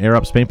defense from Air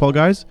Up's Paintball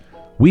guys,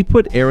 we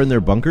put air in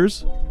their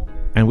bunkers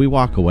and we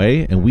walk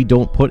away, and we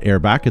don't put air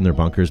back in their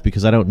bunkers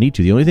because I don't need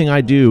to. The only thing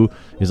I do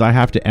is I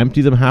have to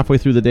empty them halfway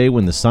through the day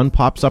when the sun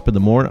pops up in the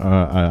morning,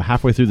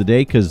 halfway through the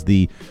day, because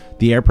the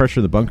air pressure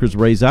in the bunkers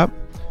raise up,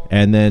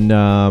 and then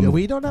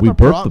we don't have we a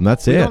burp problem. them.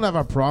 That's we it. don't have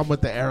a problem with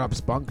the Air Ups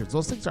bunkers.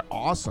 Those things are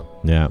awesome.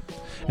 Yeah.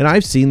 And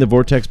I've seen the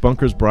Vortex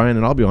bunkers, Brian,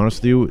 and I'll be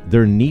honest with you,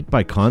 they're neat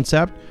by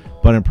concept,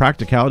 but in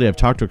practicality, I've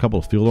talked to a couple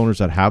of field owners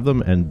that have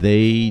them, and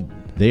they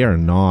are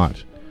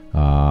not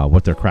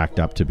what they're cracked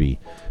up to be.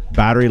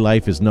 Battery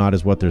life is not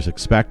as what there's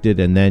expected,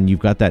 and then you've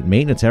got that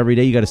maintenance every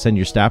day. You got to send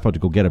your staff out to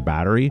go get a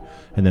battery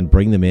and then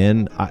bring them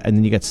in, and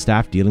then you got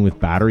staff dealing with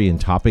battery and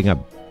topping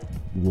up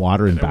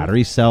water in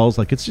battery cells.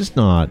 Like, it's just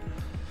not.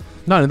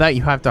 None of that.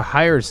 You have to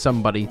hire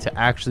somebody to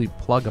actually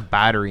plug a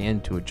battery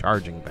into a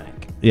charging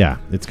bank. Yeah,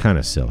 it's kind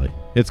of silly.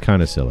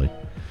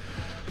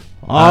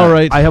 All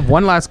right. I have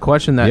one last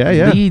question that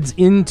Yeah. leads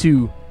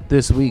into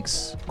this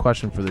week's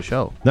question for the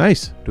show.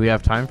 Nice. Do we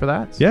have time for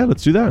that? Yeah,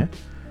 let's do that. Yeah.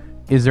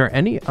 Is there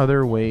any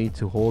other way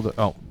to hold...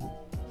 Oh,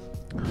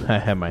 I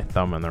had my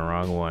thumb on the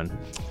wrong one.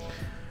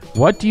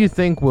 What do you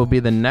think will be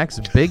the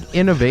next big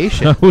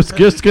innovation? I was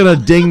just going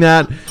to ding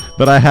that,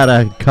 but I had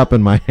a cup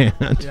in my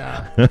hand.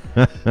 Yeah.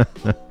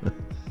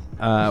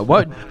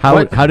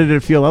 How did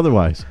it feel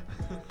otherwise?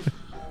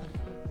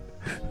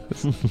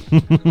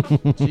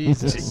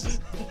 Jesus.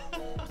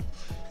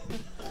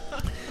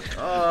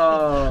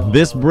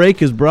 This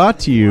break is brought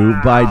to you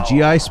by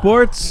GI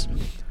Sports,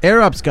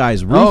 Air Ups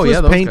guys, Ruthless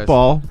those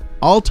Paintball,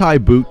 Altai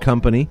Boot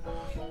Company,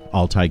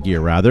 Altai Gear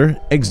rather,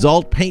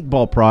 Exalt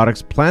Paintball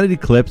Products, Planet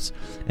Eclipse,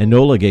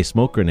 Enola Gay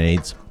Smoke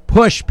Grenades,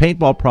 Push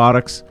Paintball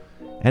Products,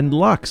 and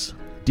Lux.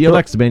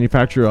 DLX, the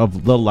manufacturer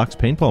of the Lux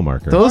paintball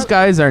marker. Those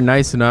guys are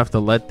nice enough to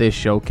let this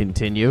show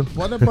continue.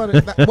 What about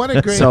it? What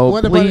a great, So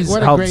what please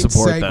a help great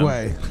support them.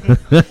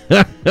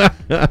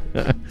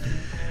 segue.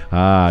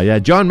 Yeah,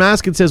 John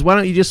Maskin says, why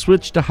don't you just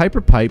switch to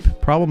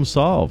Hyperpipe? Problem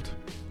solved.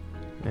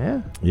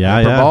 Yeah.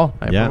 Yeah, Hyperball.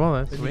 yeah. Hyperball.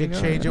 That's the You way can to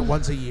go. change it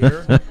once a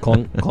year.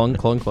 Clunk, clunk,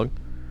 clunk, clunk.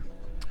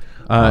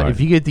 All right.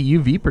 If you get the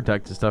UV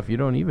protected stuff, you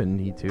don't even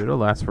need to. It'll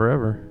last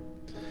forever.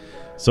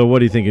 So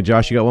what are you thinking,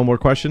 Josh? You got one more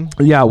question?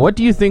 Yeah, what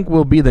do you think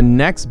will be the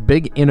next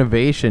big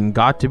innovation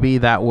got to be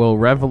that will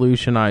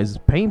revolutionize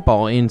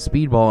paintball in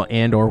speedball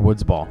and or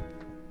woodsball?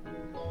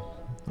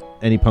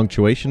 Any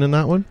punctuation in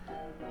that one?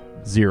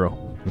 0.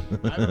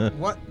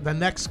 What the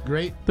next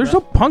great? There's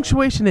no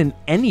punctuation in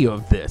any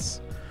of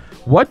this.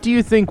 What do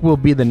you think will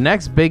be the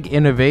next big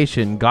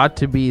innovation got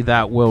to be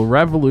that will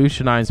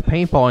revolutionize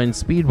paintball in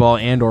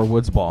speedball and or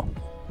woodsball?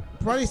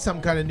 Probably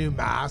some kind of new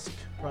mask.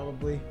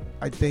 Probably.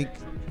 I think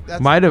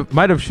that's Might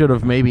have should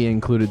have maybe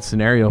included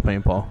scenario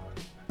paintball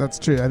that's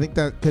true. I think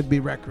that could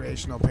be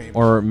recreational paintball.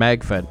 or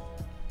magfed.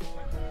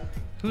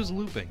 Who's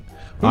looping?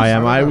 I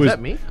am. Is that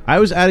me? I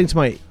was adding to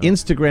my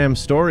Instagram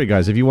story,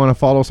 guys. If you want to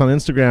follow us on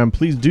Instagram,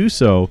 please do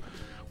so.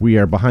 We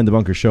are Behind the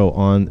Bunker Show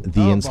on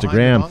the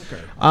Instagram.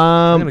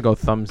 I'm going to go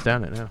thumbs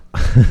down it now.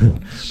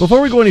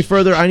 Before we go any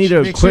further, I need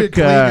a Make sure you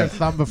quick. clean your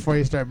thumb before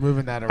you start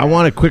moving that around. I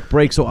want a quick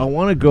break, so I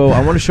want to go.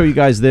 I want to show you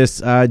guys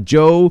this.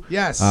 Joe.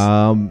 Yes.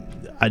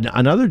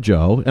 Another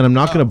Joe, and I'm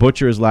not going to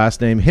butcher his last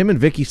name. Him and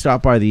Vicky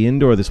stopped by the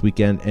indoor this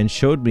weekend and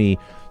showed me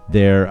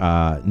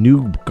their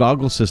new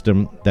goggle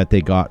system that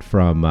they got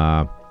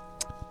from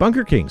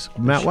Bunker Kings.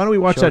 Matt, why don't we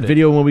watch that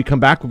video, and when we come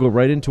back, we'll go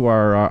right into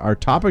our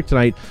topic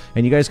tonight,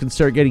 and you guys can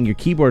start getting your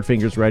keyboard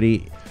fingers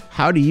ready.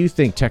 How do you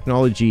think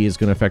technology is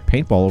going to affect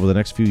paintball over the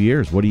next few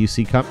years? What do you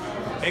see coming?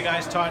 Hey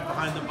guys, Todd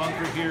Behind the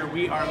Bunker here.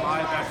 We are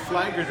live at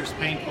Flaggers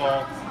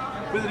Paintball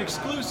with an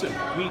exclusive.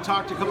 We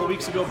talked a couple of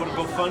weeks ago about a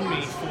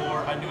GoFundMe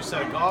for a new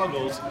set of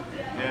goggles,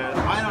 and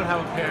I don't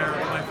have a pair.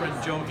 My friend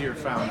Joe here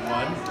found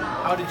one.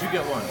 How did you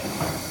get one?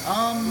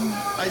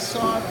 I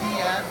saw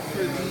the ad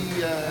for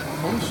the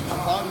most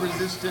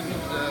fog-resistant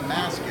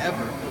mask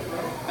ever,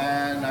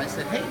 and I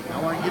said, hey,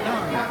 I want to get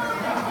on that.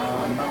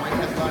 My wife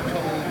has a lot of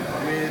trouble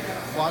with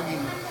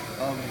fogging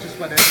of just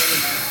about every other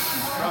mask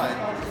she's tried,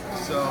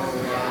 so I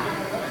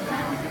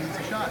figured we'd give these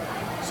a shot.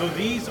 So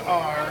these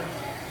are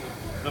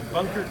the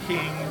Bunker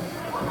King,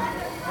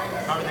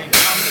 how are they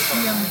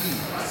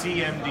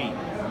CMD,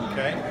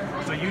 okay?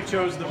 So you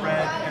chose the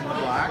red and the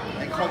black.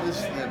 I call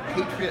this the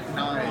Patriot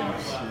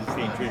Knives.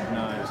 Patriot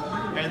Knives.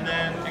 And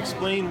then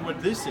explain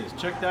what this is.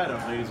 Check that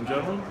out, ladies and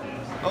gentlemen.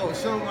 Oh,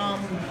 so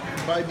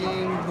by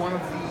being one of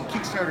the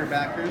Kickstarter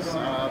backers,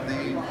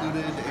 they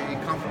included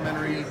a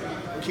complimentary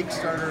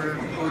Kickstarter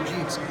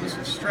OG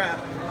exclusive strap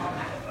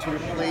to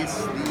replace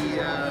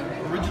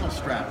the original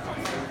strap.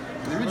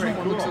 The original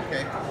one looks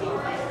okay,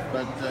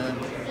 but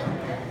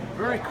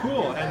very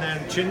cool. And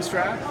then chin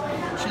strap.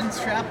 Chin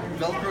strap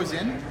velcros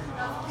in,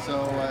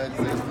 so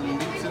there's little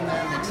loops in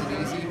there, makes it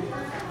easy.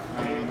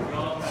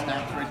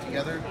 Snaps right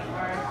together.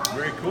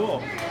 Very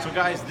cool. So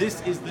guys,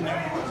 this is the new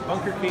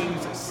Bunker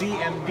Kings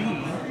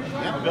CMD,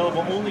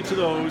 available only to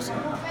those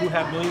who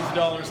have millions of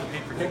dollars that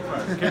paid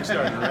for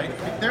Kickstarter, right?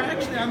 They're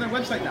actually on their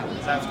website now.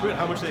 That's good.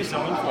 How much are they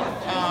selling for?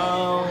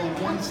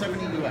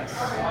 $170 US.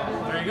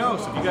 There you go.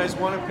 So if you guys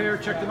want a pair,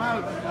 check them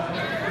out.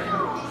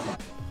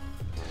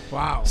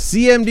 Wow.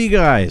 CMD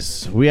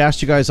guys, we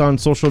asked you guys on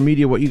social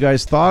media what you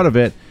guys thought of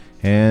it,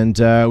 and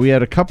we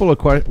had a couple of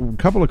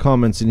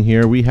comments in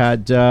here. We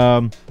had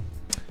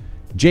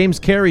James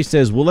Carey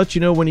says, we'll let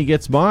you know when he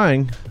gets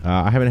mine.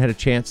 I haven't had a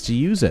chance to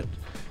use it,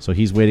 so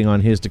he's waiting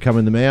on his to come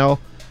in the mail.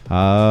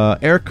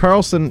 Eric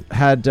Carlson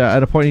had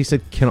at a point, he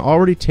said, can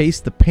already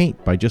taste the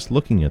paint by just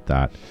looking at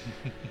that.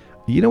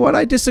 You know what?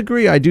 I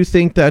disagree. I do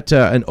think that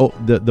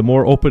the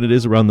more open it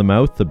is around the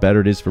mouth, the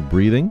better it is for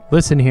breathing.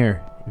 Listen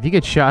here. If you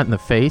get shot in the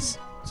face,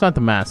 it's not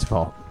the mask's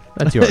fault.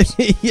 That's yours.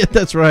 Yeah,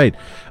 that's right.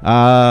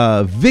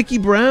 Vicky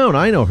Brown,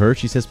 I know her.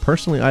 She says,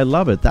 personally, I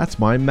love it. That's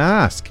my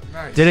mask.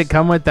 Nice. Did it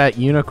come with that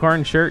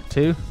unicorn shirt,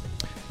 too?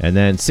 And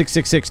then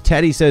 666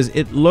 Teddy says,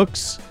 it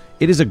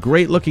is a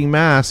great looking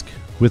mask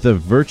with a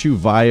Virtue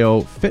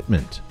Vio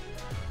fitment.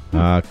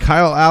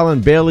 Kyle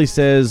Allen Bailey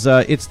says,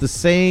 it's the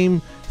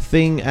same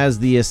thing as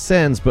the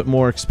Ascends, but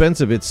more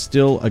expensive. It's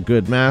still a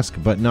good mask,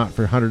 but not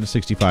for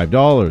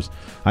 $165.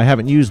 I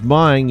haven't used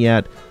mine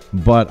yet,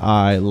 but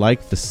I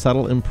like the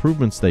subtle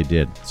improvements they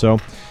did. So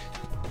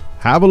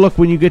have a look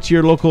when you get to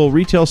your local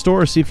retail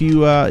store. See if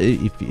you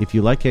if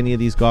you like any of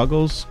these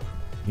goggles.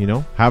 You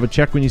know, have a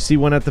check when you see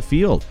one at the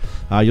field.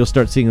 You'll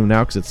start seeing them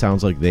now because it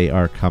sounds like they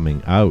are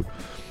coming out.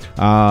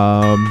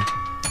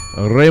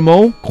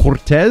 Remo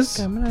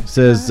Cortez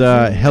says,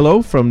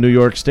 hello from New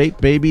York State.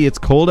 Baby, it's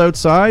cold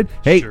outside.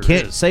 Hey, Sure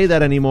can't is. say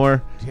that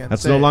anymore. Can't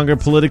That's say no it. longer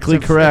politically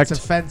correct.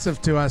 It's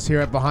offensive to us here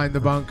at Behind the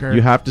Bunker.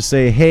 You have to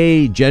say,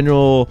 hey,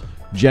 general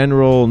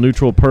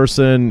neutral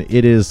person,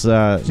 it is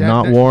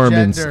not warm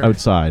gender.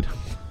 outside.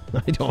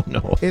 I don't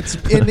know. It's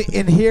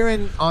in here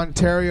in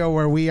Ontario,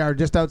 where we are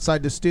just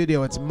outside the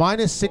studio. It's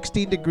minus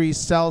 16 degrees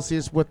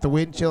Celsius. With the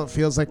wind chill, it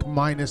feels like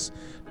minus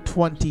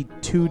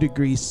 22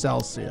 degrees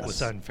Celsius. What's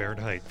that in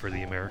Fahrenheit for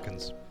the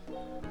Americans?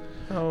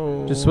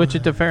 Oh. Just switch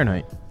it to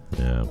Fahrenheit.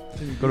 Yeah.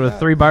 Go to the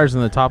 3 bars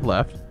in the top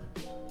left.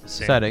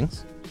 Same.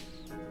 Settings.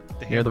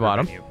 Near the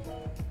bottom. menu.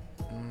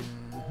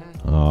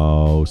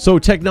 Oh, so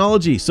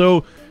technology.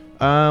 So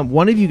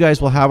one of you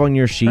guys will have on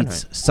your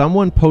sheets,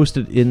 someone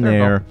posted in There you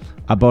there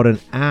about an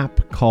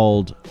app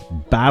called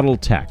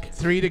BattleTech.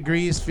 3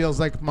 degrees feels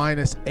like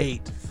minus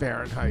 8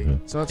 Fahrenheit.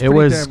 So it's It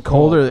pretty was damn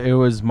cold. colder. It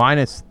was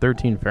minus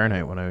 13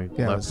 Fahrenheit when I Yeah, it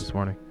left was- this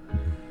morning.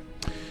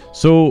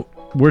 So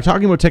we're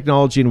talking about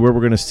technology and where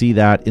we're going to see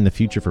that in the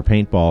future for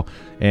paintball.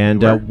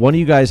 And one of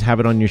you guys have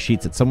it on your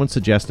sheets that someone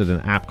suggested an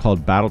app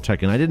called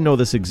BattleTech, and I didn't know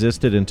this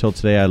existed until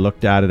today. I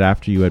looked at it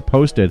after you had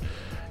posted,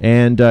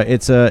 and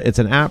it's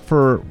an app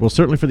for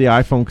certainly for the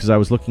iPhone, because I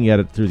was looking at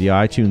it through the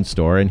iTunes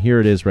store, and here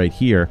it is right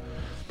here.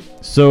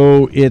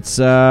 So it's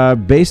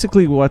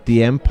basically what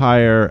the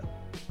Empire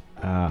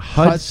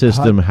HUD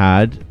system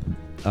had,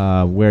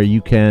 where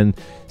you can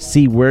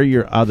see where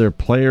your other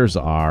players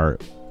are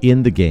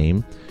in the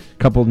game.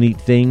 Couple neat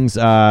things.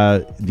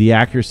 The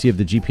accuracy of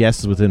the GPS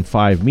is within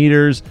 5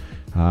 meters.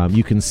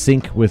 You can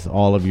sync with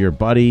all of your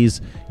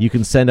buddies. You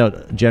can send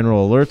out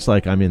general alerts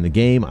like I'm in the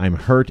game, I'm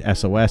hurt,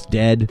 SOS,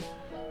 dead,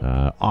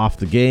 off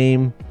the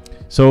game.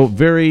 So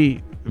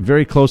very,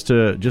 very close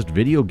to just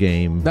video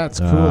game. That's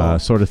cool.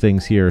 Sort of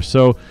things here.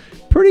 So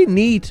pretty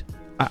neat.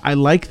 I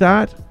like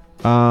that.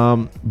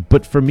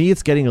 But for me,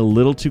 it's getting a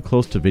little too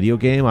close to video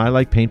game. I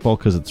like paintball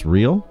because it's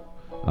real.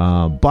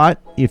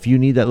 But if you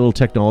need that little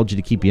technology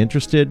to keep you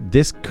interested,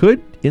 this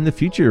could, in the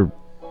future,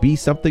 be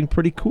something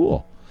pretty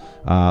cool.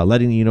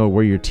 Letting you know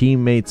where your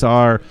teammates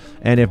are.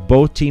 And if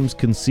both teams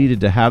conceded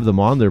to have them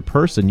on their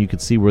person, you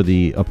could see where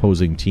the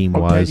opposing team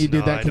Can was. you do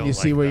No, that? I Can don't you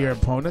see like where that. your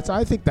opponents?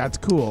 I think that's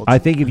cool. I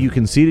think if you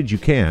conceded, you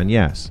can,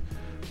 yes.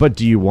 But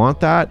do you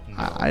want that?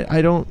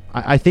 I don't.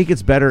 I think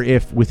it's better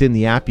if within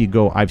the app you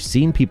go, I've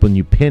seen people, and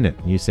you pin it.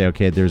 And you say,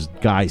 okay, there's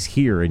guys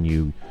here, and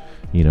you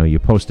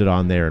post it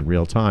on there in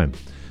real time.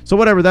 So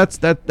whatever,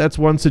 that's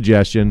one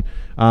suggestion.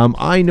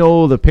 I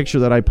know the picture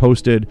that I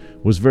posted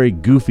was very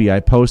goofy. I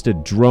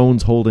posted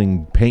drones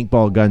holding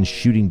paintball guns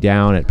shooting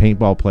down at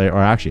paintball player, or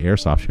actually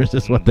airsofters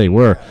is what they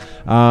were.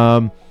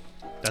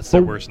 That's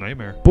their worst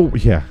nightmare.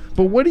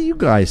 But what do you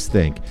guys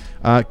think?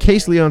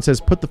 Case Leon says,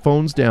 put the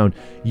phones down.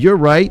 You're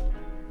right,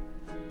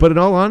 but in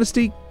all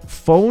honesty,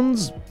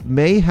 phones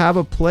may have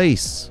a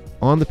place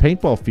on the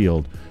paintball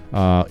field.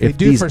 If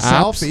do these for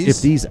apps, selfies.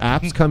 If these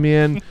apps come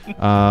in,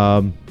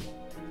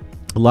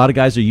 a lot of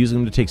guys are using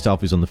them to take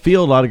selfies on the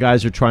field. A lot of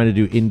guys are trying to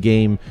do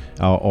in-game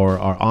or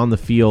on the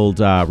field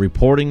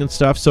reporting and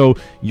stuff. So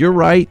you're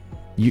right.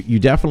 You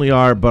definitely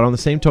are. But on the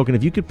same token,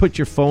 if you could put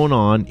your phone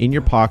on in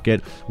your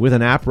pocket with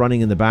an app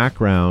running in the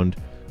background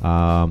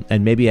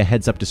and maybe a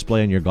heads-up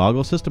display on your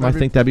goggle system, I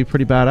think that'd be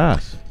pretty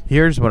badass.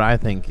 Here's what I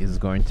think is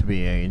going to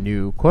be a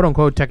new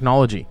quote-unquote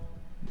technology.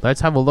 Let's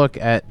have a look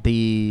at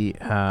the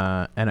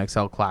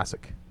NXL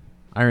Classic,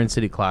 Iron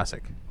City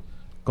Classic,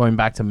 going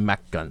back to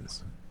mech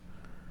guns.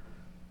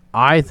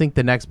 I think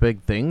the next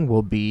big thing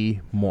will be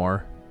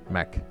more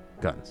mech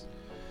guns.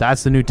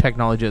 That's the new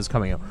technology that's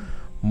coming out.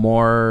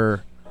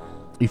 More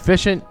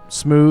efficient,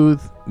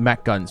 smooth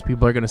mech guns.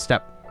 People are going to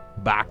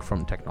step back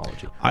from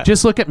technology.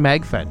 Just look at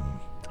MagFed.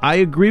 I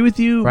agree with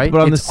you, Right?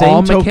 but on It's the same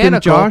all token,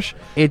 mechanical. Josh,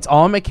 It's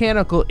all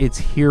mechanical. It's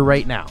here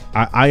right now.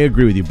 I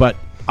agree with you, but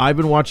I've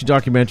been watching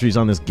documentaries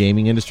on this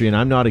gaming industry, and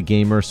I'm not a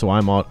gamer, so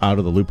I'm out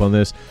of the loop on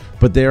this.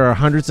 But there are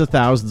hundreds of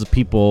thousands of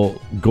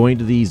people going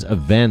to these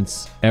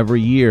events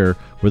every year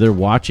where they're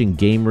watching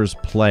gamers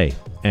play.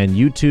 And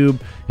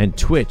YouTube and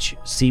Twitch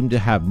seem to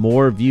have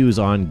more views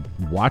on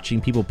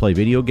watching people play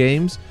video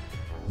games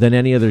than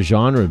any other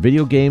genre.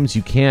 Video games,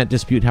 you can't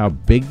dispute how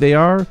big they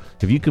are.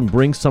 If you can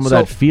bring some of So,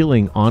 that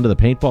feeling onto the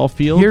paintball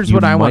field, here's you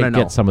what I might wanna know.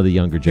 get some of the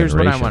younger Here's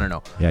generation. what I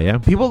want to know. Yeah.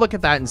 People look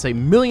at that and say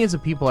millions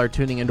of people are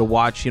tuning in to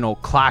watch,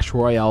 Clash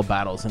Royale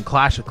battles and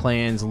Clash of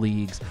Clans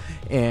leagues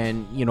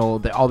and,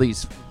 all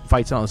these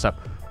fights and all this stuff.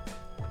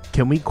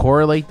 Can we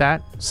correlate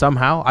that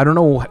somehow? I don't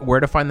know where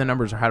to find the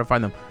numbers or how to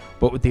find them,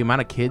 but with the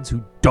amount of kids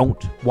who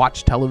don't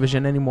watch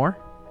television anymore,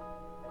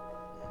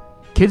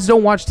 kids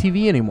don't watch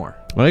TV anymore.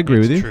 I agree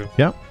It's with you. true.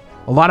 Yeah.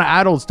 A lot of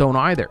adults don't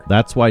either.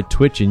 That's why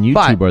Twitch and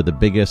YouTube But- are the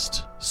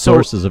biggest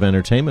sources of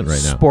entertainment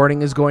right now.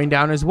 Sporting is going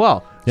down as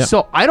well. Yep.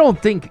 So I don't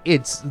think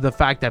it's the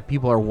fact that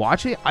people are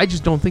watching. I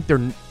just don't think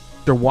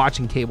they're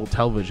watching cable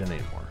television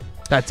anymore.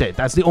 That's it.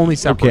 That's the only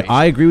Okay, separation.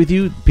 I agree with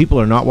you. People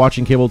are not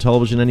watching cable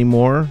television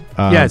anymore.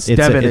 Yes,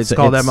 Devin. It's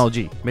called it's-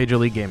 MLG, Major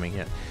League Gaming.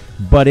 Yeah.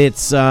 But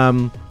it's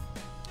the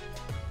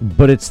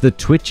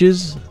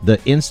Twitches, the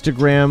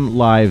Instagram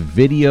live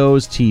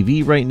videos,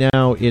 TV right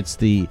now. It's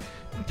the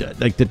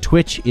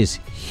Twitch is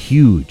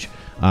huge.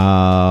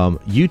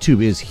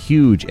 YouTube is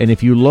huge, and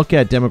if you look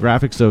at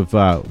demographics of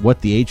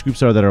what the age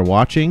groups are that are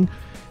watching,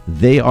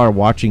 they are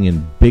watching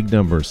in big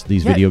numbers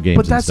these video games.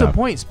 But that's and the stuff.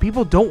 point.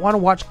 People don't want to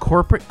watch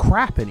corporate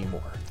crap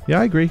anymore.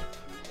 Yeah, I agree.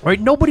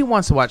 Right? Nobody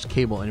wants to watch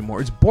cable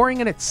anymore. It's boring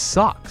and it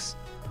sucks.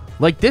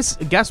 Like this,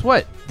 guess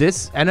what?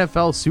 This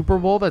NFL Super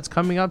Bowl that's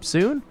coming up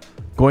soon,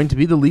 going to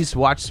be the least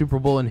watched Super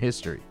Bowl in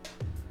history.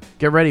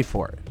 Get ready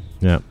for it.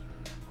 Yeah.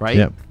 Right?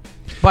 Yeah.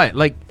 But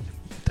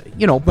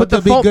put the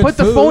there'll be good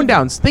phone food.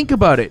 down. Think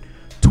about it.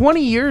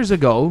 20 years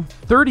ago,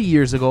 30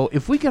 years ago,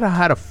 if we could have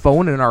had a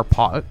phone in our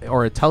pocket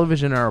or a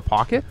television in our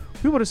pocket,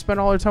 we would have spent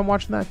all our time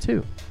watching that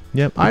too.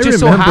 Yep. I just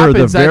so remember the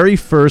happens that very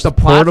first the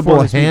portable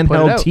platforms we put it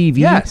handheld out. TV.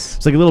 Yes.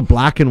 It's like a little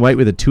black and white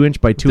with a 2-inch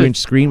by 2-inch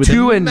screen with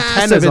two a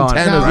antennas massive on it.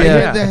 antennas. Right,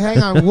 Yeah. yeah.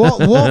 Hang on.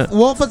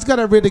 Wolf has got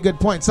a really good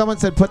point. Someone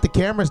said put the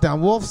cameras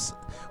down. Wolf's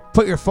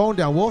put your phone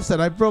down. Wolf said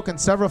I've broken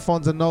several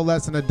phones and no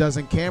less than a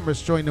dozen cameras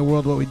showing the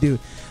world what we do.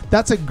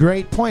 That's a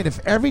great point.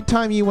 If every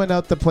time you went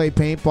out to play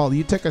paintball,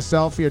 you took a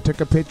selfie or took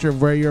a picture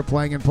of where you're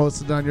playing and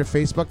posted it on your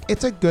Facebook,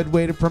 it's a good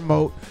way to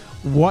promote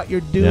what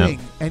you're doing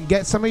and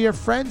get some of your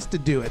friends to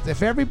do it.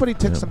 If everybody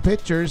took some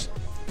pictures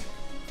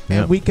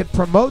and we could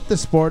promote the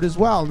sport as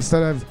well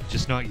instead of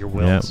Just not your Yeah.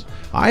 wills.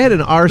 I had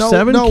an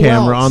R7 No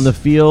camera wells. on the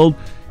field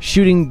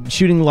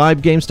shooting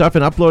live game stuff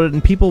and uploaded it,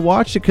 and people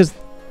watched it because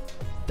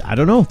I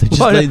don't know.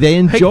 What? They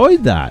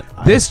enjoyed that.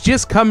 This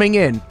just coming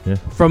in Yeah.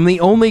 from the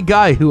only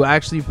guy who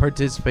actually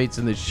participates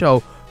in this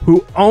show,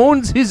 who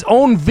owns his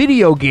own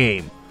video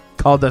game,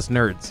 called us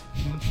nerds.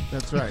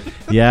 That's right.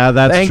 Yeah,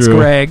 that's Thanks, true.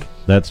 Greg.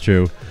 That's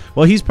true.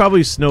 Well, he's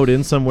probably snowed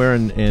in somewhere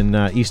in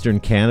Eastern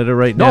Canada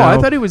right No, now. I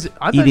thought he was.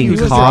 I thought Eating he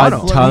was in cod,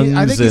 Toronto. tongue.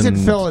 I think he's in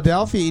and-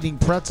 Philadelphia eating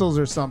pretzels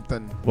or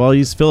something. Well,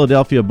 he's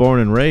Philadelphia born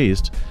and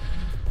raised.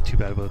 Too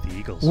bad about the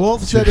Eagles.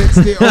 Wolf said it's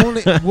the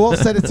only. Wolf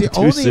said it's the Too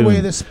only soon. way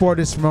the sport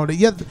is promoted.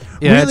 Yeah,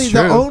 Yeah, really, it's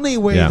the true. only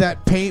way Yeah.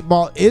 that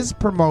paintball is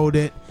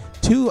promoted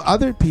to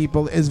other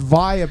people is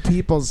via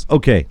people's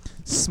Okay.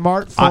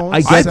 smartphones.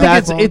 I get I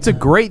that. think it's a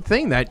great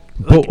thing that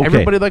But, okay.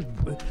 everybody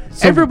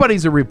So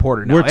everybody's a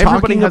reporter now. We're Everybody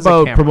talking has a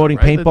about camera, promoting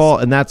right?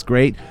 paintball, and that's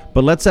great.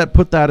 But let's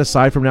put that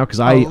aside from now because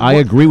I what-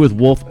 agree with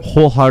Wolf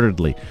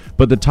wholeheartedly.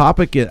 But the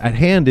topic at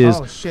hand is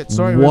Oh, shit,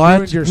 sorry, we what?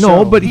 ruined your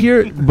No, show.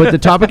 but the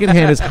topic at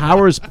hand is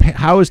how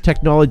is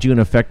technology going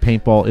to affect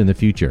paintball in the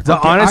future? So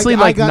Okay, honestly, I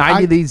like got-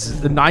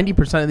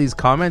 90% of these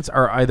comments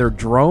are either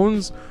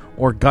drones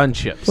or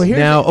gunships. Well,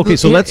 Now, okay,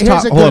 so let's here's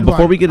talk. a Hold on, good before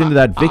one. we get into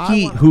that, I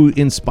Vicky, want- who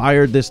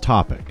inspired this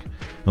topic,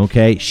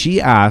 okay, she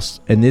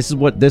asked, and this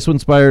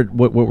inspired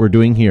what we're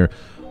doing here.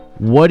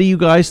 What do you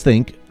guys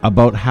think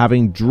about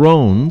having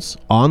drones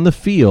on the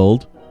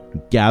field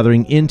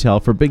gathering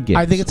intel for big games?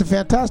 I think it's a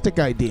fantastic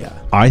idea.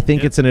 I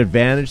think it's an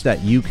advantage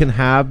that you can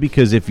have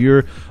because if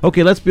you're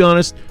okay, let's be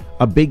honest.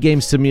 A big game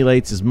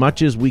simulates as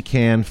much as we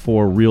can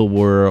for real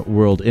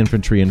world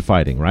infantry and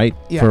fighting, right?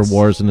 Yes. For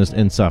wars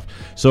and stuff.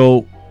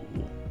 So,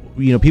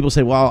 people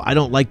say, "Well, I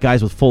don't like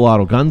guys with full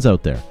auto guns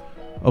out there."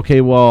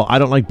 Okay, well, I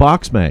don't like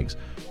box mags,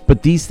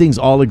 but these things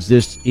all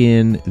exist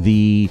in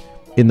the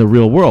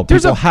real world.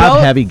 There's People a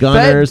have heavy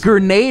gunners.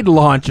 grenade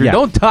launcher. Yeah.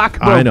 Don't talk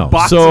about I know.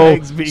 box So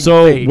eggs being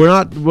fake. we're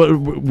not.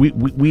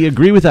 We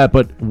agree with that.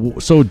 But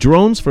so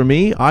drones for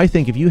me, I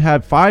think if you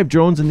have 5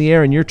 drones in the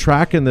air and you're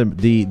tracking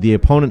the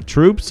opponent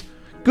troops,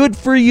 good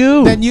for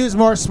you. Then use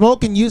more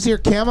smoke and use your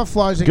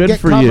camouflage and Good get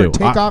for cover. you.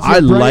 Take off I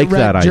your bright like red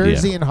that idea.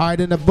 jersey and hide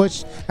in a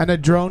bush, and a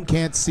drone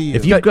can't see you.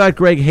 if you've got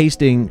Greg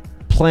Hastings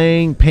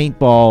playing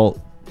paintball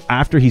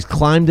after he's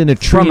climbed in a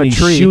tree From a and he's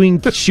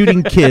tree.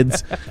 shooting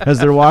kids as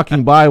they're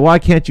walking by, why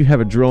can't you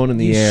have a drone in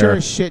the you air? sure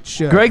as shit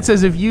should. Greg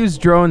says if you use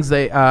drones,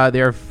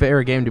 they're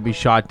fair game to be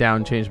shot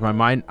down. Changed my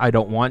mind. I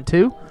don't want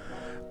to,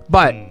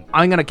 but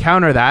I'm gonna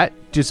counter that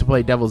just to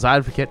play devil's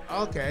advocate.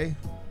 Okay.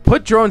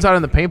 Put drones out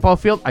on the paintball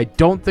field. I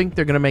don't think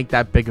they're gonna make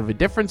that big of a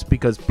difference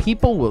because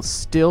people will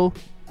still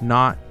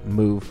not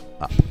move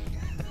up.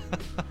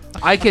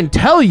 I can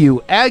tell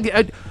you,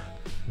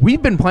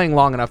 we've been playing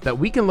long enough that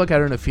we can look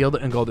out in the field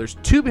and go, there's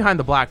 2 behind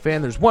the black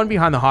van, there's 1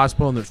 behind the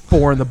hospital, and there's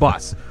 4 in the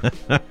bus.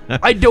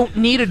 I don't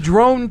need a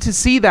drone to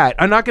see that.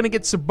 I'm not going to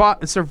get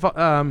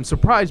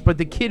surprised, but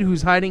the kid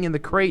who's hiding in the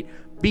crate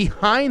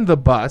behind the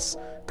bus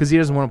because he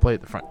doesn't want to play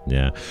at the front.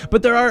 Yeah,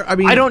 but there are.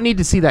 I don't need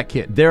to see that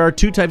kid. There are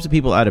 2 types of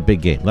people at a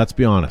big game. Let's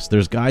be honest.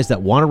 There's guys that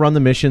want to run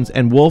the missions,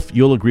 and Wolf,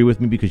 you'll agree with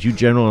me because you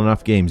general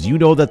enough games. You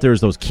know that there's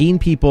those keen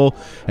people,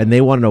 and they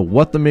want to know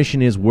what the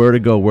mission is, where to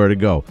go,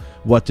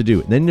 what to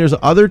do. And then there's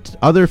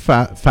other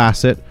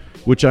facet,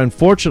 which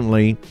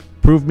unfortunately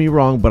prove me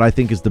wrong, but I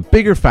think is the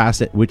bigger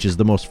facet, which is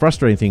the most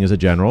frustrating thing as a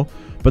general.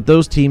 But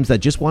those teams that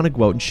just want to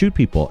go out and shoot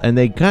people, and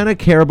they kind of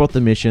care about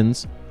the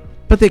missions,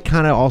 but they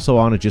kind of also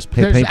want to just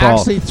play There's paintball.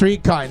 actually 3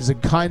 kinds. The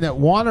kind that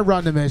want to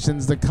run the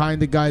missions, the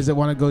kind of guys that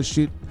want to go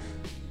shoot,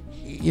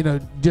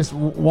 just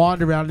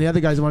wander around, and the other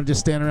guys want to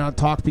just stand around and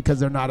talk because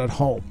they're not at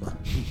home.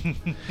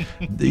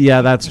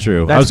 Yeah, that's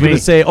true. I That's was going me.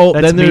 to say,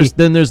 That's me.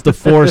 then there's the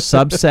 4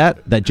 subset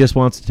that just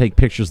wants to take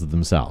pictures of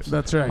themselves.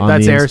 That's right. On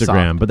That's the airsoft.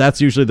 Instagram, but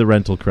that's usually the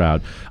rental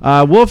crowd.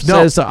 Wolf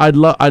No. says, I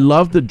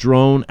love the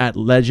drone at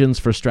Legends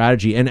for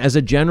strategy, and as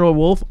a general,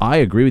 Wolf, I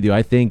agree with you.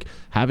 I think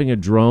having a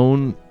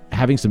drone,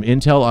 having some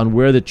intel on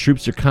where the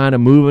troops are kind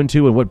of moving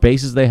to and what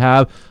bases they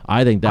have,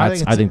 I think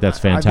that's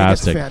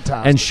fantastic.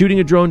 fantastic. And shooting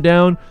a drone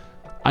down,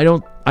 I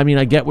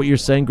get what you're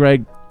saying,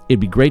 Greg. It'd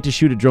be great to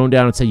shoot a drone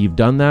down and say you've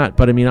done that,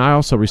 but I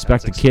also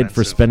respect the That's kid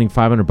for expensive. spending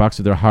 $500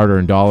 of their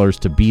hard-earned dollars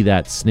to be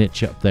that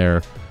snitch up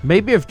there.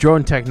 Maybe if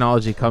drone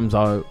technology comes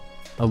out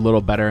a little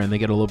better and they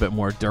get a little bit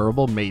more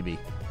durable, maybe.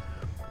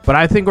 But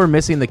I think we're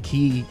missing the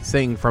key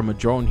thing from a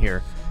drone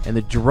here. And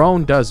the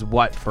drone does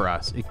what for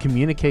us? It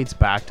communicates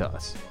back to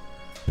us.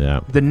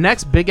 Yeah, The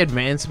next big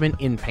advancement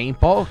in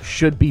paintball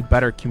should be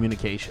better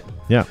communication.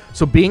 yeah,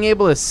 So being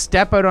able to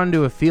step out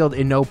onto a field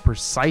and know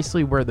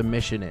precisely where the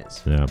mission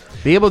is. yeah.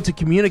 Be able to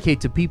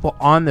communicate to people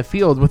on the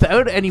field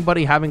without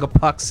anybody having a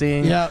puck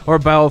sing Yeah. or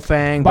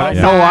Baofeng. But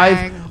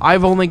Baofeng. no,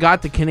 I've only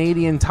got the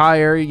Canadian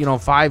Tire,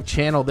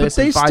 5-channel But this.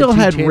 they and still 5-2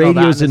 had channel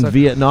radios that, in and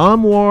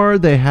Vietnam War.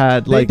 They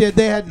had They had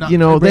they had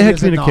radios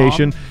in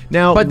communication. Nam.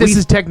 Now, But this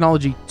is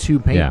technology to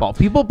Yeah. paintball.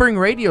 People bring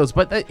radios,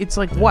 but it's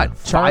like what,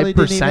 Charlie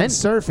didn't even 5%?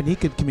 surf, and he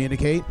could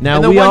communicate. now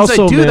And the we ones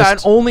also that do missed,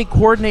 that only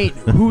coordinate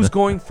who's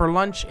going for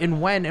lunch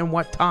and when and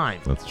what time.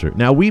 That's true.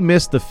 Now we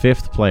missed the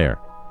 5th player.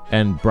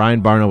 and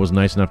Brian Barno was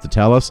nice enough to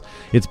tell us.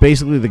 It's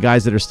basically the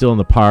guys that are still in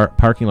the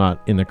parking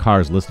lot in the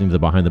cars listening to the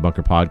Behind the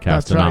Bunker podcast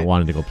That's and right. not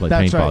wanting to go play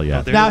That's paintball right.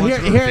 yet. They're Now the ones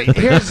who are vaping.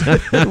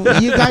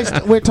 here's you guys.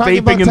 We're talking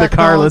about Vaping in the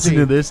car, technology. listening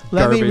to this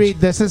Let me garbage. read.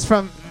 This is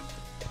from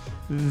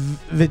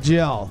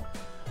Vigil.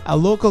 A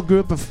local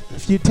group of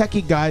few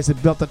techie guys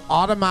had built an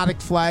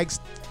automatic flag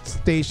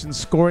station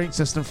scoring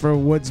system for a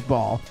woods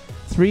ball.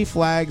 3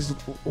 flags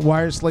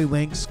wirelessly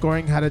linked.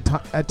 Scoring had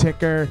a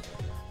ticker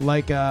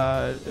like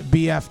a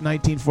BF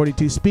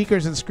 1942.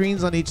 Speakers and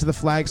screens on each of the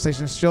flag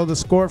stations show the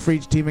score for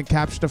each team and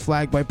capture the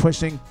flag by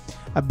pushing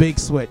a big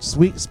switch.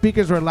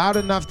 Speakers were loud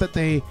enough that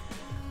they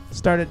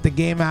started the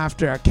game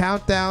after a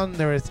countdown.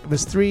 There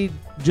was 3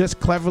 just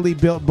cleverly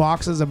built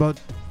boxes about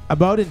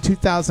in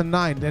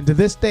 2009, and to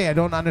this day I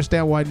don't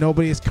understand why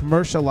nobody has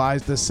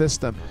commercialized this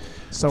system.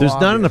 So There's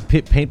not obvious.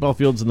 enough paintball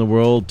fields in the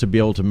world to be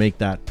able to make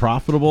that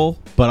profitable,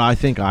 but I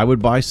think I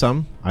would buy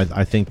some.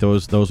 I think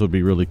those would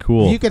be really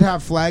cool. You could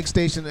have flag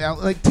station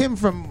like Tim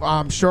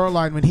from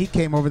Shoreline when he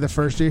came over the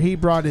first year. He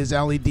brought his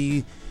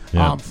LED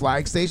Yeah.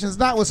 flag stations.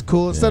 That was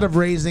cool. Instead of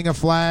raising a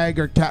flag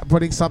or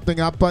putting something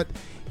up, but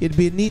it'd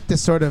be neat to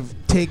sort of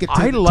take it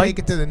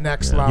to the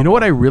next level. You know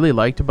what I really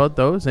liked about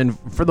those? And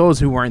for those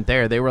who weren't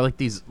there, they were like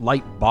these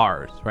light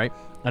bars, right?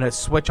 And a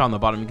switch on the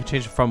bottom. You could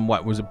change it from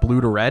what? Was it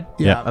blue to red?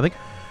 Yeah. I think.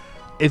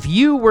 If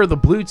you were the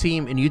blue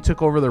team and you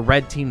took over the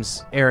red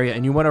team's area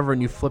and you went over and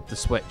you flipped the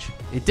switch,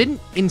 it didn't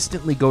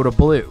instantly go to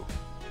blue.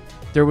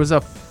 There was a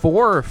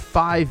 4 or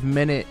 5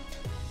 minute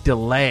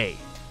delay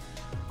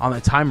on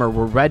the timer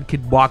where red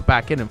could walk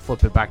back in and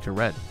flip it back to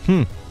red.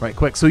 Right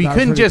quick. So you That's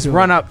couldn't pretty just cool.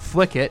 run up,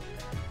 flick it,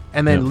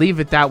 and then Yeah.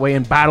 leave it that way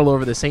and battle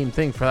over the same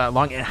thing for that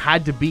long. It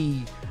had to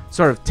be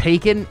sort of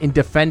taken and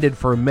defended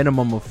for a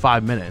minimum of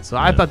 5 minutes. So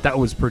I thought that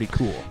was pretty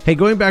cool. Hey,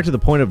 going back to the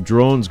point of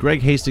drones,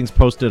 Greg Hastings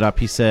posted up.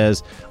 He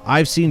says,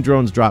 I've seen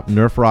drones drop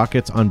Nerf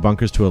rockets on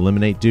bunkers to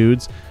eliminate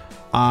dudes.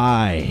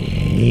 I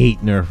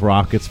hate Nerf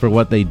rockets for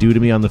what they do to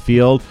me on the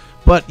field.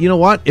 But you know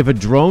what? If a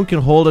drone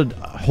can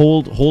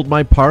hold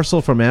my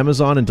parcel from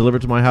Amazon and deliver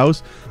it to my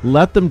house,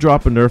 let them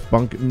drop a Nerf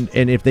bunker.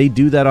 And if they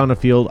do that on a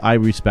field, I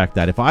respect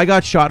that. If I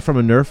got shot from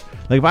a Nerf,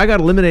 like if I got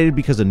eliminated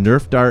because a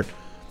Nerf dart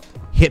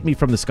hit me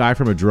from the sky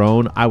from a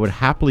drone, I would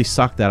happily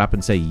suck that up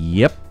and say,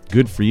 yep,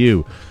 good for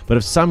you. But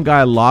if some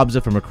guy lobs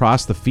it from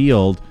across the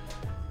field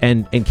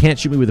and can't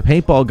shoot me with a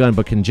paintball gun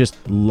but can just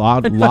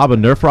lob a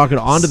Nerf rocket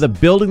onto the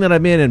building that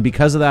I'm in, and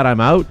because of that I'm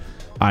out,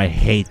 I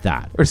hate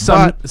that. Or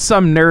some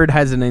nerd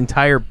has an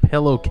entire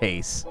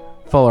pillowcase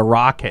full of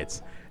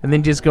rockets and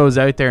then just goes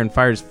out there and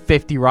fires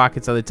 50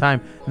 rockets at a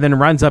time and then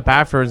runs up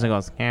afterwards and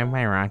goes, "Can I have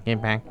my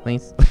rocket back,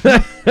 please?"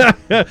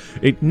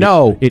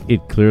 No.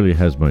 It clearly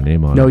has my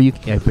name on No, it. you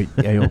can't.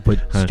 I'll put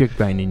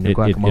strychnine in the It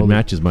guacamole.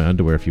 matches my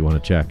underwear if you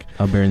want to check.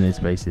 I'll burn this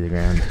base to the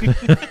ground.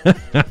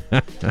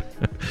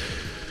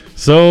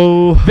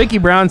 So Vicky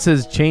Brown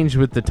says, change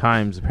with the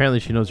times. Apparently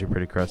she knows you're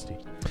pretty crusty.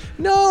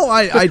 no,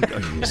 I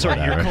Sorry,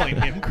 you're whatever. calling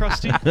him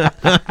crusty?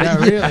 Yeah,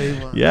 really.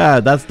 Yeah,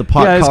 that's the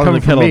pot Yeah, it's calling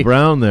coming the from kettle me.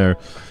 brown there.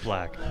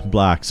 Black.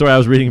 Black. Sorry, I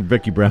was reading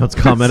Vicky Brown's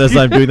comment as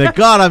I'm doing that.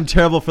 God, I'm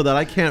terrible for that.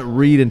 I can't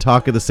read and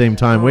talk at the same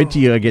time. Wait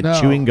till you get No.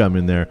 chewing gum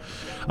in there.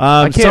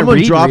 can't Someone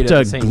read dropped at a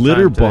the same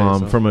glitter time today, bomb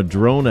so. from a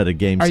drone at a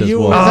game. Are Says you?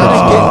 Wolf. Was that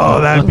a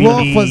game? that'd be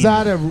Wolf, neat. was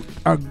that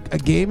a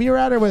game you were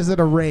at, or was it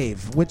a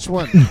rave? Which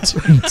one?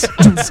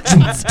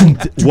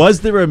 Was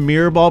there a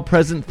mirror ball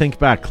present? Think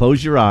back.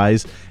 Close your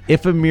eyes.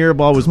 If a mirror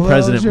ball was Close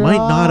present, it your might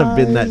not have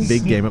been that eyes.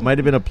 big game. It might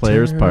have been a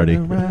players' party.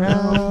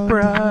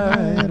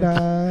 Bright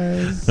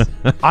eyes.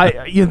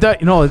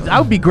 That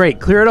would be great.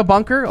 Clear out a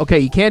bunker. Okay,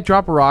 you can't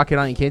drop a rocket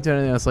on it. You can't do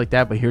anything else like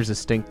that, but here's a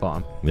stink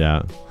bomb.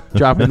 Yeah.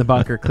 Drop it in the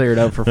bunker, clear it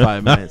out for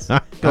 5 minutes.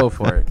 Go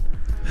for it.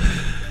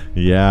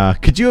 Yeah.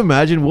 Could you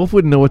imagine? Wolf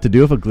wouldn't know what to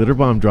do if a glitter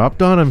bomb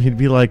dropped on him. He'd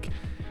be like,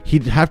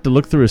 he'd have to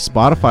look through his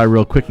Spotify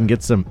real quick and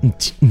get some.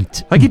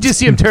 I could just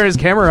see him turn his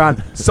camera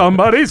on.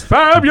 Somebody's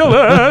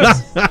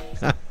fabulous.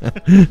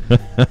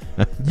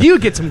 You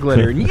get some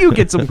glitter, and you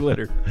get some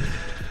glitter.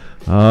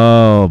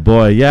 Oh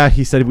boy, yeah.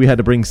 He said we had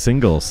to bring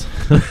singles.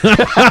 Oh,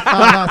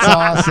 that's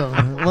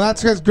awesome. Well,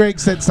 that's because Greg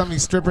said something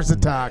strippers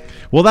attack.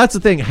 Well, that's the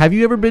thing. Have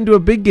you ever been to a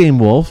big game,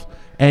 Wolf,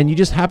 and you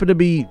just happen to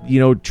be,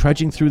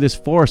 trudging through this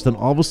forest, and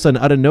all of a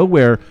sudden, out of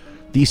nowhere,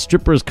 these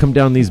strippers come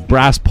down these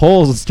brass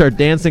poles and start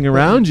dancing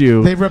around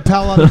you? They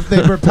repel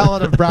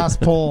out of brass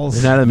poles.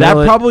 And out of the That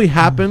middle of- probably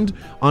happened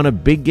on a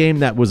big game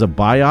that was a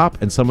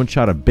biop, and someone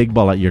shot a big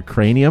ball at your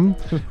cranium,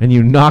 and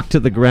you knocked to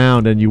the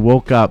ground, and you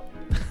woke up,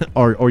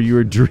 or you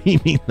were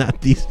dreaming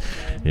that these,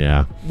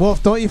 yeah.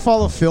 Wolf, don't you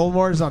follow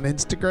Fillmore's on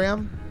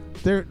Instagram?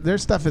 Their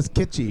stuff is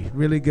kitschy,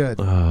 really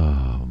good.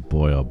 Oh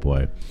boy, oh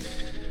boy.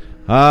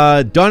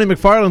 Donnie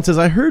McFarland says,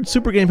 I heard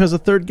Super Game has a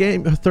third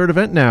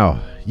event now.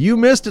 You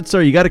missed it,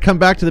 sir. You got to come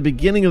back to the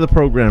beginning of the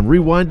program.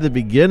 Rewind to the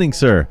beginning,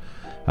 sir.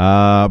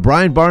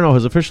 Brian Barno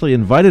has officially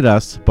invited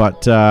us,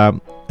 but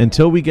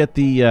until we get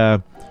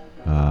the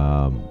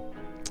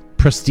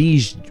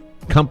Prestige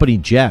company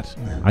jet,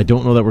 I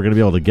don't know that we're going to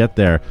be able to get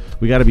there.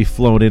 We got to be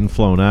flown in,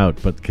 flown out,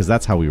 but because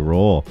that's how we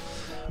roll.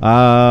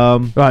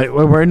 Right,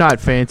 we're not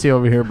fancy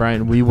over here,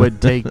 Brian. We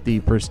would take the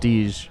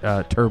Prestige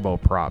turbo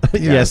prop.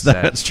 Yes,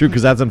 that's true,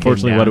 because that's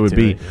unfortunately Came what it down would to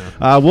be.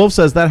 it, Wolf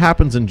says that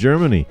happens in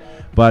Germany,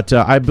 but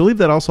I believe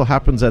that also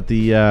happens at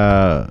the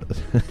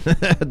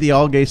the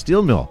all-gay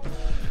steel mill,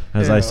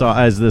 as I saw,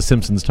 as the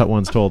Simpsons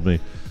once told me.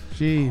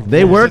 Gee.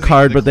 They What was work the name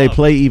hard, of the but they club?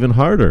 play even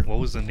harder. What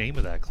was the name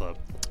of that club?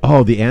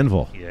 Oh, the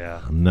Anvil. Yeah.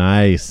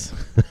 Nice.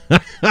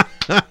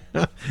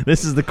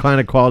 This is the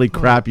kind of quality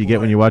crap you get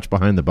when you watch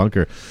Behind the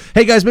Bunker.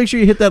 Hey, guys, make sure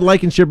you hit that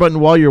like and share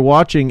button while you're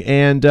watching.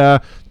 And do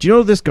you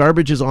know this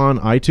garbage is on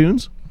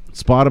iTunes?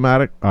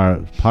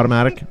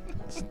 Podomatic,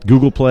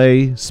 Google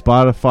Play,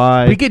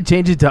 Spotify. We could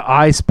change it to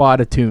I Spot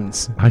a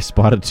Tunes. I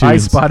Spotted Tunes. I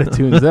Spot a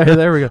Tunes.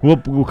 There we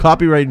go. We'll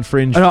copyright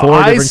infringe No,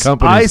 4 different I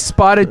companies.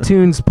 Spotted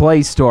Tunes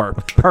Play Store.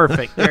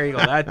 Perfect. There you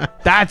go.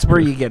 That's where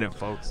you get it,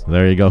 folks.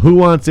 There you go. Who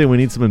wants in? We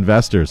need some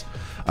investors.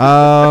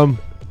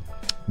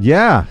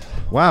 Yeah.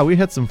 Wow, we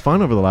had some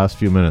fun over the last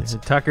few minutes.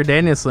 Tucker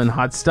Danielson,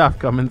 hot stuff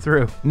coming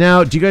through.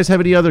 Now, do you guys have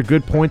any other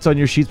good points on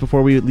your sheets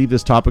before we leave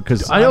this topic?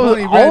 Because I know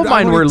only all read- of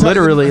mine I've were only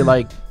literally taken-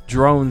 like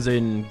drones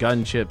and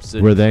gunships.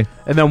 And, were they?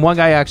 And then one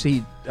guy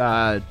actually,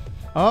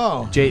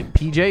 Oh.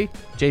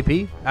 JP,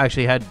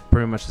 actually had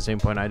pretty much the same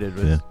point I did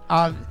with.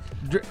 Yeah.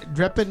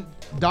 Drippin'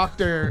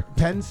 Dr.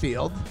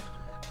 Penfield.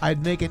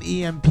 I'd make an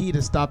EMP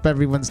to stop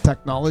everyone's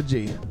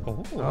technology.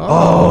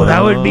 Oh,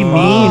 that would be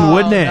mean,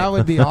 wouldn't it? That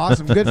would be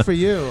awesome. Good for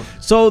you.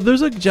 So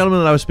there's a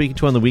gentleman that I was speaking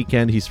to on the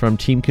weekend. He's from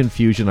Team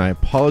Confusion. I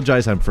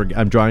apologize. I'm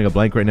drawing a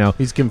blank right now.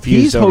 He's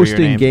confused. He's over your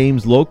hosting name.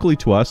 games locally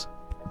to us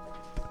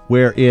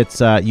where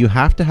it's you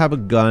have to have a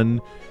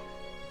gun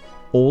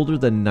older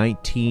than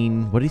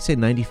 19. What did he say?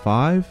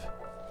 95.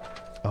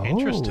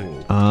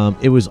 Interesting.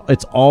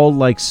 It's all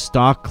like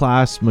stock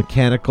class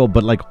mechanical,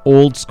 but like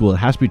old school. It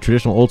has to be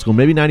traditional old school.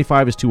 Maybe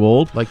 95 is too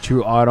old. Like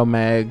true auto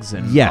mags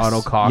and Yes,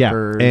 auto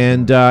cockers. yeah.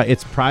 And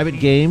it's private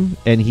game,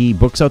 and he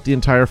books out the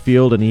entire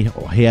field, and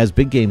he has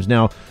big games.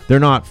 Now they're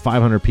not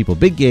 500 people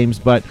big games,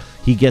 but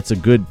he gets a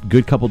good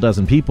couple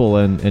dozen people,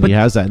 and he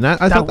has that. And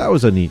I thought that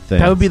was a neat thing.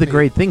 That would be the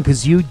great thing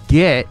because you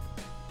get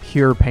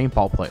pure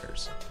paintball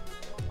players,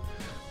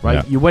 right?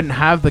 Yeah. You wouldn't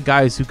have the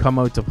guys who come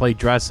out to play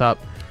dress up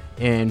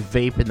and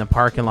vape in the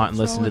parking lot and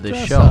What's listen to wrong with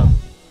this dress show. up?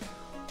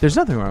 There's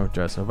nothing wrong with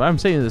dress up. I'm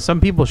saying that some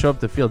people show up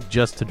to the field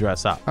just to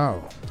dress up.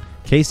 Oh.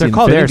 Casey They're and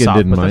called Finnegan airsoft,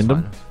 didn't but that's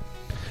mind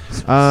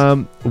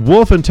fine. them.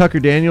 Wolf and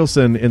Tucker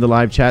Danielson in the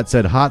live chat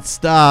said, "Hot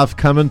stuff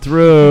coming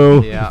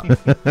through." Yeah.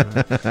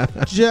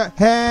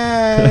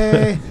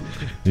 Hey.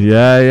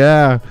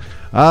 Yeah.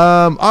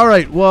 All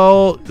right.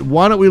 Well,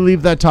 why don't we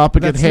leave that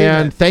topic Let's at leave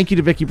hand? it. Thank you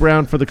to Vicky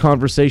Brown for the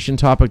conversation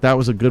topic. That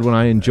was a good one.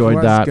 I enjoyed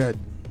was that. good.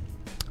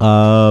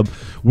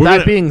 We're That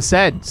gonna- being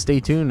said, stay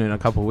tuned in a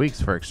couple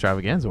weeks for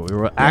Extravaganza. We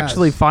will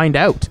actually find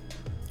out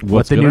what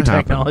what's the gonna new happen.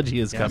 technology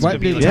is coming. What gonna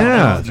be new like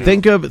Yeah,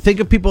 technology? think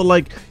of people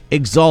like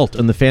Exalt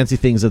and the fancy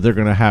things that they're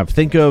going to have.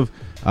 Think of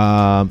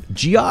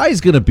GI is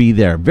going to be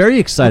there. Very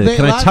excited. They-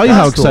 Can I last- tell you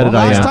how that's cool. excited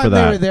I Last am time for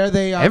they were that? there,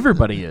 they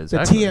Everybody is.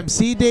 the actually.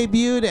 TMC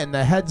debuted and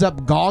the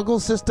heads-up goggle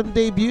system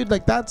debuted.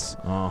 Like that's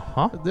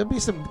Uh-huh. there'll be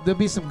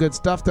some good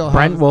stuff. They'll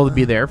Brent have. will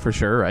be there for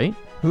sure, right?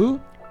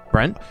 Who?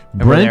 Brent?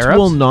 Brent Arabs?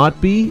 will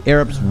not be.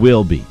 Arabs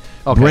will be.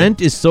 Okay.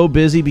 Brent is so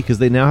busy because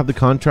they now have the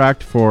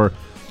contract for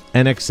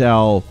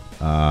NXL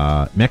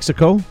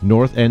Mexico,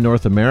 North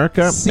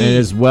America, C. and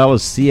as well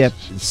as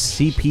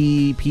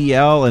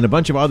CPPL and a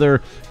bunch of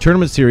other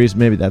tournament series.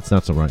 Maybe that's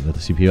not so right, not the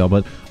CPL,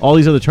 but all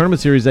these other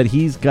tournament series that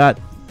he's got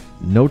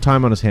no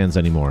time on his hands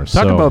anymore.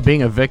 Talk so, about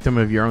being a victim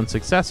of your own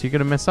success. You're going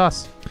to miss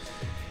us.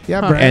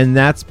 Yeah, Huh. Brent. and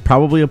that's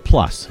probably a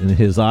plus in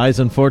his eyes,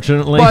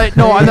 unfortunately. But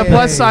no, on the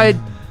plus Hey. side,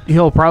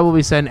 he'll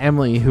probably send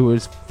Emily, who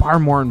is far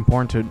more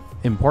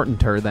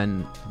importanter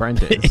than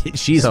Brent is.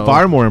 she's So-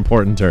 far more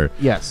important to her.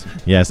 Yes.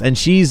 Yes, and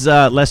she's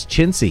less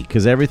chintzy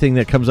because everything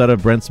that comes out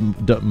of Brent's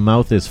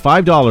mouth is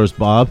 $5,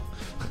 Bob.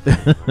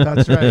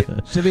 That's right.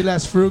 Should be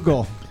less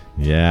frugal.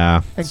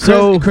 Yeah. And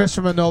so Chris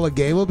from Enola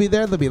Gay will be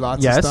there. There'll be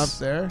lots Yes. of stuff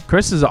there.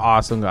 Chris is an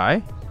awesome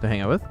guy to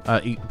hang out with.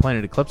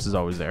 Planet Eclipse is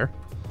always there,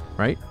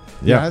 right?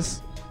 yeah.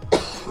 Yes.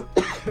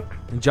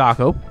 And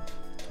Jocko,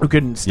 who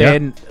can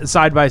stand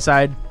side by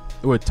side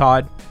with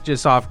Todd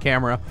just off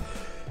camera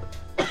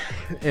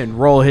and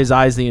roll his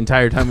eyes the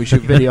entire time we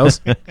shoot videos.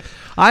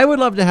 I would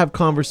love to have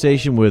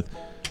conversation with.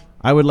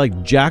 I would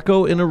like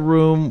Jacko in a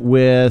room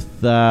with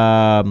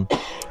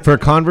for a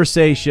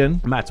conversation.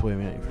 Matt's way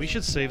man. We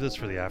should save this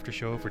for the after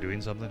show if we're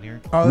doing something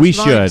here. Oh, We it's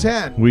should.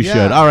 9:10. We Yeah.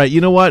 should. All right.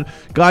 You know what,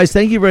 guys?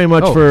 Thank you very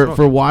much Oh, for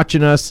smoking.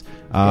 watching us.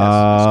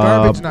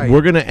 garbage night.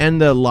 We're gonna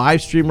end the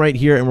live stream right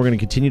here, and we're gonna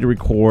continue to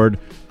record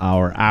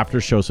our after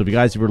show. So if you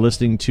guys were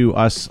listening to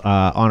us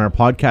on our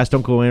podcast,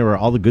 don't go anywhere.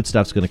 All the good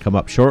stuff's gonna come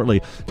up shortly.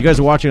 If you guys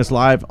are watching us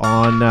live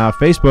on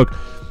Facebook,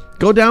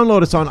 go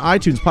download us on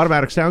iTunes,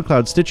 Podomatic,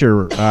 SoundCloud,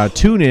 Stitcher,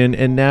 TuneIn,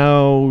 and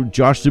now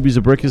Josh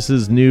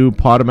Zuby-Zabrikis' new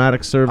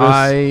Podomatic service.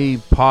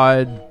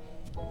 iPod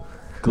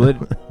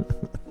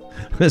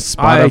Spotify,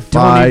 I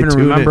don't even TuneIn,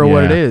 remember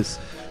what it yeah. is.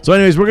 So,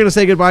 anyways, we're gonna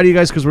say goodbye to you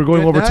guys because we're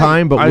going Good over night.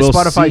 time. But we'll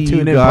Spotify, see you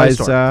TuneIn, Play guys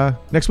Store.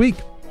 next week.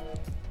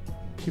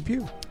 Pew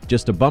pew.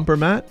 Just a bumper,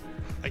 Matt.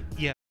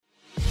 Yeah.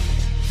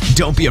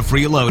 Don't be a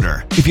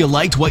freeloader. If you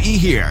liked what you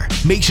hear,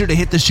 make sure to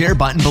hit the share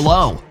button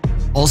below.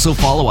 Also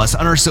follow us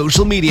on our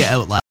social media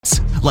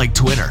outlets like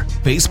Twitter,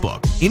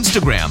 Facebook,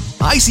 Instagram,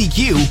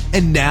 ICQ,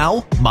 and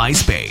now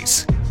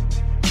MySpace.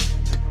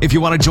 If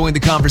you want to join the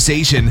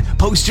conversation,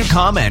 post your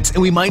comments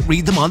and we might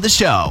read them on the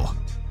show.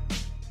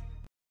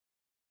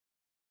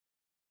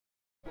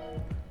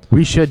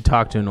 We should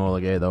talk to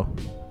Enola Gay, though.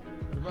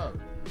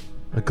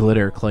 A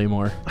glitter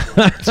Claymore.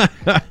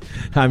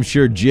 I'm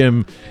sure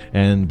Jim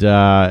and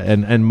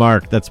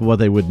Mark, that's what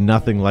they would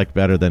nothing like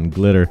better than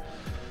glitter.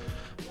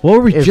 What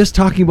were we just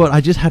talking about?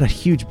 I just had a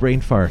huge brain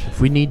fart.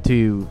 If we need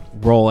to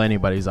roll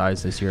anybody's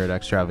eyes this year at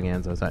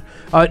Extravaganza, is that?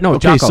 No, Okay,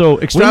 Jocko. so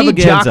We Extravaganza-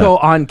 need Jocko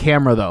on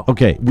camera, though.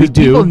 Okay, we 'Cause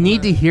do. People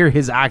need to hear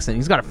his accent.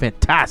 He's got a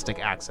fantastic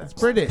accent.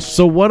 British.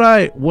 So what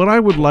I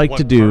would like What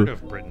to do part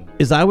of Britain?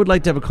 is I would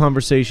like to have a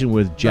conversation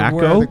with Where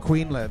Jacko, the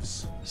Queen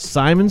lives.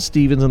 Simon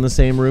Stevens in the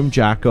same room,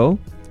 Jacko,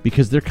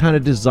 because they're kind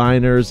of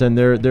designers and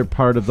they're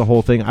part of the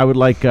whole thing. I would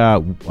like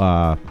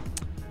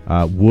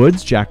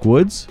Woods, Jack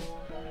Woods.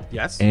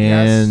 Yes.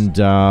 And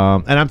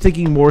I'm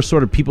thinking more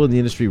sort of people in the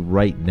industry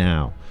right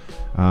now.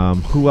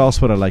 Who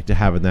else would I like to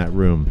have in that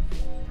room?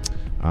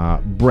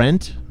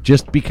 Brent,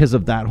 just because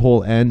of that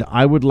whole end.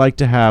 I would like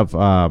to have.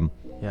 I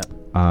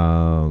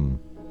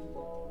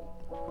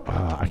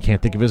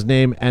can't think of his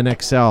name.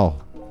 NXL.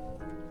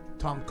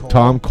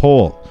 Tom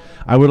Cole.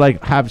 I would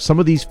like have some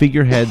of these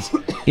figureheads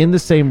in the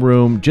same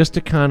room just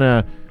to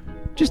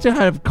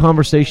have a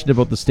conversation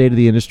about the state of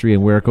the industry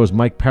and where it goes.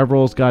 Mike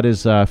Peveril's got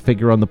his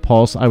finger on the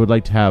pulse. I would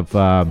like to have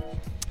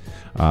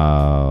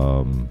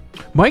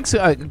Mike's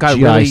got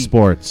GI really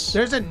Sports.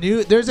 There's a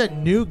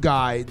new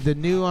guy, the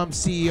new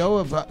CEO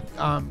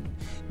of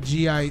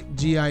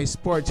GI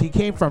Sports. He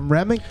came from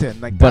Remington.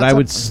 But I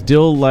would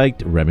still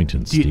like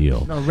Remington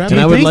Steel. No, And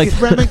I would like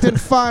Remington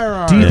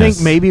Firearms. Do you Yes.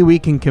 think maybe we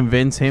can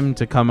convince him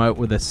to come out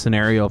with a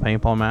scenario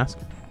paintball mask?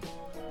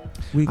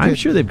 I'm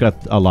sure they've got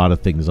a lot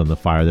of things on the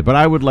fire there, but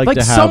I would like Like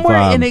to have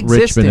somewhere in Richmond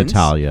existence-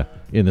 Italia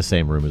in the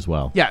same room as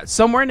well. Yeah,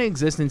 somewhere in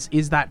existence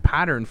is that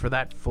pattern for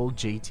that full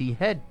JT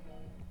head.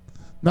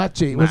 Not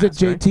J. Was it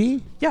Mask, right?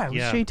 JT? Yeah, it was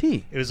Yeah.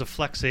 JT. It was a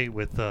Flex 8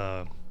 with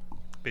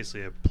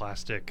basically a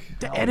plastic.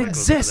 It helmet that goes over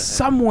exists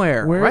the head.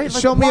 somewhere, Where- right?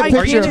 show me a why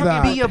picture can't of it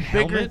that. be a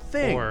bigger Helmet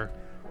thing? Or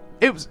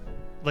It was.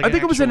 like I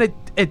think it was an actual-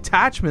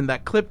 attachment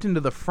that clipped into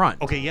the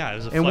front. Okay, yeah, it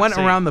was a and Flex went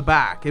 8. around the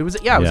back. It was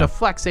it was Yeah. a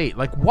Flex 8.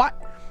 Like what?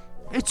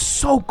 It's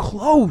so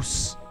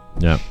close.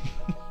 Yeah.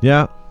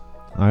 Yeah,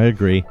 I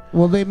agree.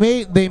 Well, they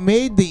made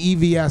the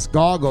EVS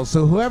goggle.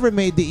 So whoever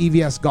made the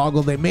EVS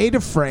goggle, they made a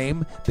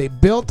frame, they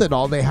built it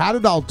all, they had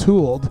it all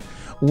tooled.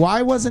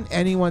 Why wasn't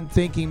anyone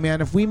thinking,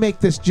 man, if we make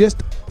this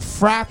just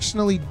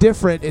fractionally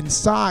different in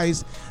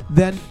size,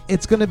 then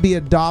it's going to be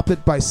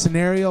adopted by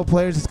scenario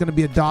players, it's going to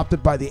be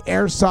adopted by the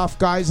airsoft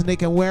guys, and they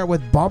can wear it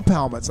with bump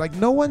helmets. Like,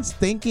 no one's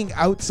thinking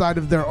outside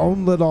of their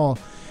own little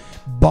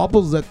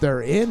bubbles that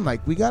they're in.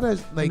 Like, we got to,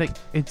 like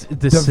it's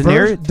the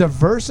scenario.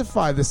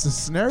 diversify this. The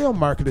scenario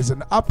market is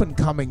an up and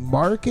coming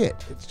market.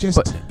 It's just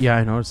But yeah,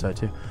 I noticed that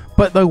too.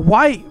 But like,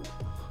 why,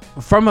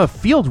 from a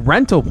field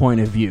rental point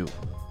of view,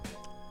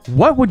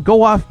 what would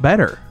go off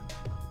better?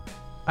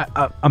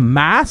 A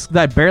mask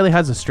that barely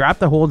has a strap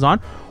that holds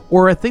on,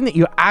 or a thing that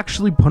you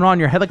actually put on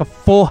your head like a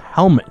full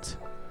helmet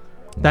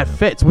that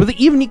fits? With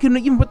you can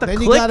even put the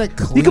Then you click.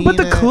 gotta You can put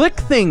the clean it. click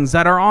things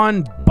that are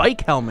on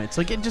bike helmets.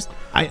 Like it just,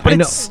 I but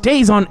know- it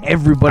stays on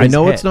everybody's I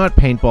know head. it's not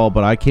paintball,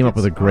 but I came up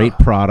with a great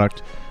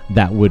product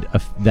that would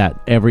that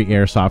every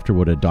airsofter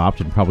would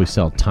adopt and probably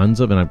sell tons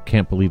of, and I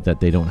can't believe that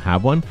they don't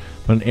have one.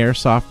 But an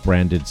airsoft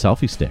branded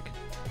selfie stick.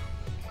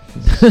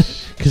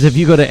 Because if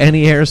you go to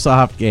any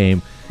airsoft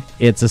game,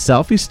 it's a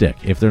selfie stick.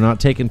 If they're not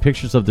taking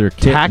pictures of their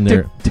kit and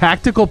their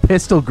Tactical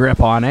pistol grip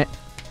on it.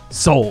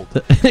 Sold.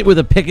 with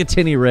a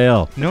Picatinny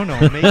rail. No,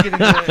 make it in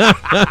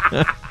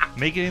the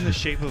make it in the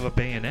shape of a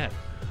bayonet.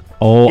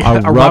 Oh,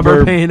 Yeah, a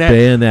rubber bayonet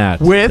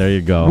bayonet. with there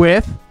you go.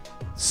 with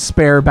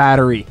spare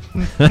battery.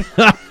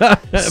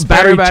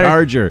 battery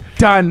charger.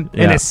 Done.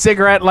 And Yeah. a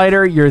cigarette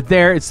lighter. You're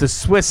there. It's the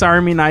Swiss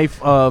Army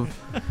knife of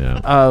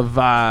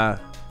Yeah.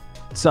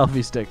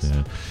 selfie sticks.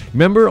 Yeah.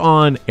 Remember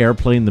on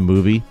Airplane the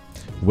movie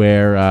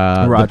where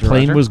Roger, the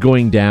plane Roger. was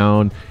going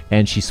down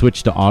and she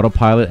switched to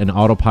autopilot and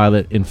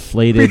autopilot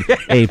inflated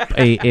a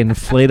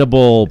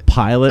inflatable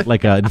pilot,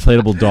 like an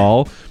inflatable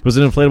doll. It was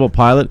an inflatable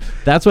pilot.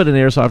 That's what an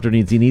airsofter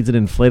needs. He needs an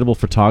inflatable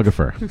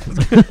photographer.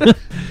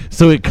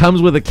 So it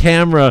comes with a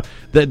camera,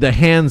 the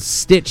hands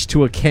stitched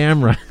to a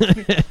camera.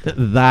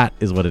 That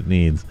is what it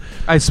needs.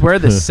 I swear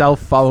the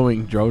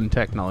self-following drone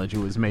technology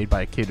was made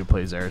by a kid who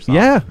plays airsoft.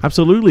 Yeah,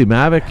 absolutely.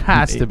 Mavic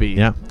Has to be.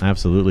 Yeah,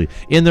 absolutely.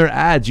 In their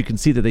ads, you can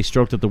see that they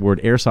stroked at the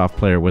word airsoft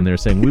player when they're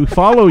saying, "We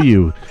follow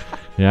you."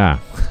 Yeah.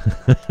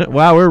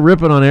 Wow, we're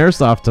ripping on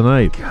airsoft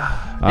tonight.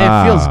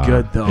 It feels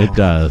good, though. It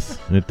does.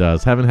 It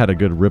does. Haven't had a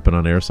good ripping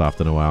on airsoft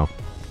in a while.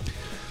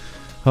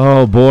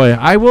 Oh boy,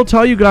 I will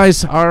tell you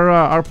guys,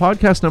 our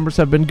podcast numbers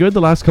have been good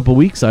the last couple of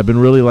weeks. I've been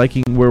really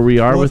liking where we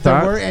are Well, with if there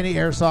that. were any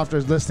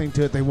airsofters listening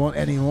to it, they won't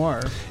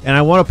anymore. And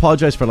I want to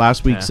apologize for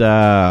last week's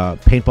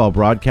paintball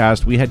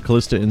broadcast. We had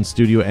Callista in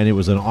studio, and it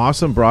was an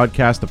awesome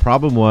broadcast. The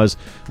problem was,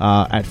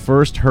 at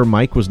first, her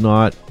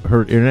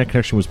internet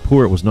connection was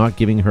poor. It was not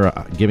giving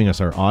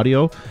us our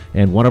audio,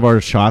 and one of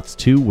our shots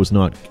too was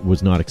not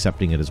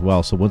accepting it as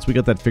well. So once we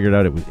got that figured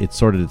out, it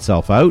sorted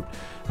itself out.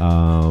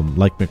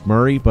 Like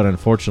McMurray, but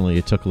unfortunately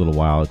it took a little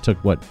while. It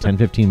took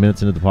 10-15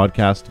 minutes into the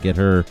podcast to get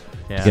her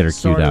queued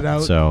Sorted up.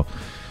 out. So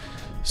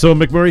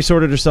McMurray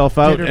sorted herself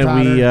out, and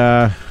we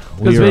Because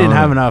we are didn't on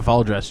have it. enough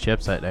all-dressed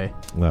chips that day.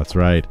 That's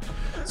right.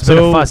 It's been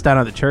a fuss down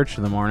at the church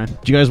in the morning.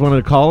 Do you guys want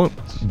to call it?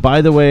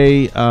 By the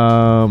way,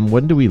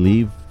 when do we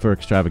leave for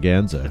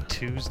Extravaganza?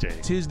 Tuesday.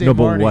 No,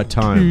 but morning. what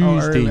time? Oh,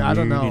 early. I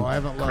don't know. I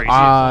haven't looked. Crazy.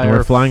 And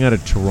we're flying out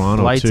of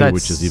Toronto Flight's too, at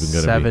which is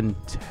even going to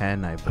be.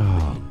 7:10, I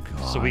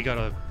believe. So we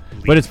gotta.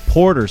 But it's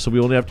Porter, so we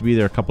only have to be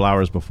there a couple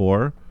hours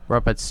before. We're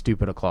up at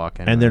stupid o'clock.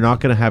 Anyway. And they're not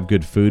going to have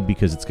good food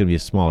because it's going to be a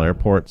small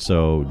airport,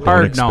 so don't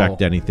Hard expect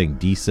no. anything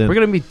decent. We're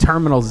going to be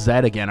Terminal Z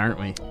again, aren't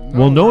we?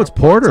 Well, no, it's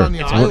Porter. on the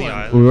It's island. on the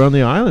island. We're on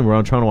the island. We're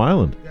on Toronto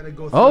Island. You gotta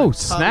go through Oh, a tu-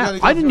 snap. you gotta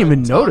go I didn't through a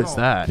even notice tunnel.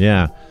 that.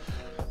 Yeah.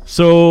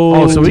 So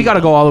Oh, so we got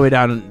to go all the way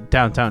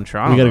downtown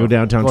Toronto. we got to go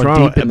downtown Going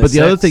Toronto. deep in But the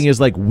other six. thing is,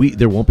 like,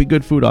 there won't be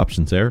good food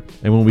options there.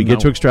 And when we get No.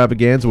 to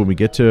Extravaganza, when we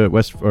get to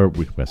West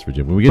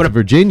Virginia, when we get to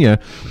Virginia,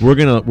 we're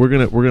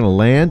gonna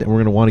land, and we're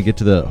gonna want to get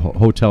to the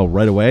hotel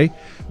right away.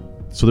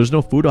 So there's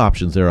no food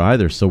options there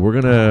either. So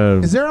we're gonna.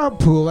 Is there a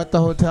pool at the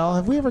hotel?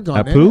 Have we ever gone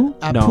A in? pool?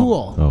 A No.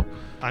 pool. Oh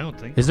I don't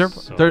think. Is there,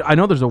 so. I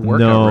know there's a workout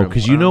no, room.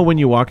 because you know when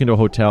you walk into a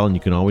hotel and you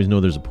can always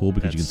know there's a pool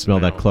because you can That smell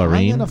that smell.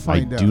 chlorine. I'm gonna I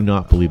find do out.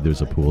 not believe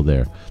there's a pool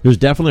there. There's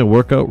definitely a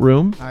workout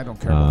room, I don't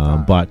care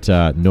about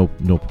that. but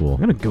no pool.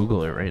 I'm going to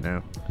Google it right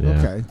now.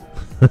 Yeah.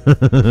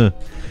 Okay.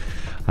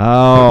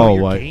 Oh,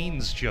 your what?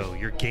 gains, Joe.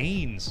 Your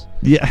gains.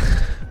 Yeah.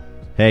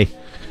 Hey,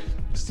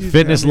 Excuse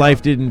Fitness me, I'm Life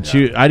young. didn't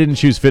choose. I didn't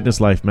choose Fitness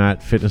Life,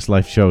 Matt. Fitness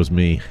Life chose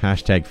me.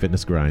 Hashtag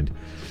Fitness Grind.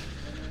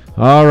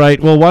 All right.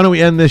 Well, why don't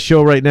we end this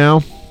show right now?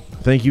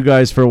 Thank you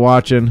guys for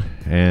watching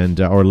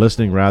or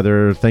listening,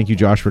 rather. Thank you,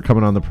 Josh, for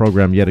coming on the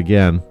program yet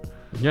again.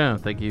 Yeah,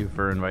 thank you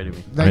for inviting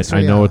me. Thanks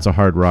I for- know yeah, it's a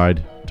hard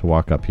ride to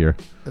walk up here.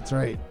 That's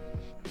right.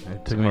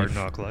 It took Hard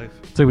knock life.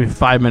 took me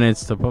 5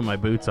 minutes to put my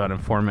boots on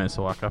and 4 minutes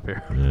to walk up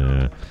here.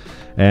 Yeah.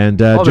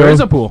 And Oh, Joe, there is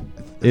a pool.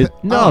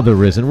 no,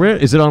 there isn't. Where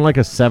is it on? Like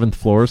a 7th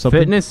floor or something?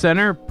 Fitness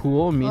center,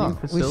 pool, meeting Oh, we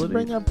should facility.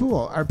 bring our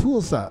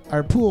pool stuff,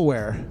 our pool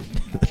wear.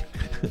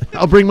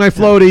 I'll bring my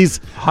floaties.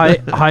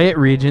 Hyatt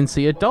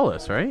Regency at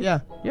Dulles, right? Yeah,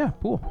 Yeah,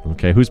 pool.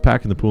 Okay, who's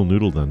packing the pool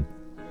noodle then?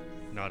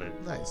 Not it.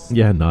 nice.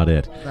 Yeah, not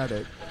it. Not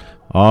it.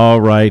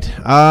 All right.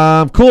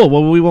 Cool.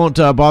 Well, we won't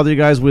bother you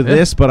guys with Yeah,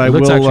 this, but it I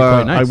looks will. actually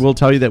quite nice. I will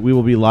tell you that we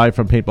will be live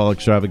from Paintball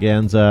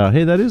Extravaganza.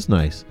 Hey, that is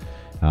nice.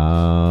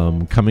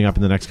 Coming up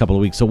in the next couple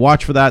of weeks, so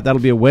watch for that.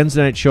 That'll be a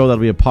Wednesday night show.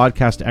 That'll be a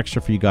podcast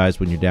extra for you guys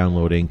when you're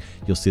downloading.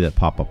 You'll see that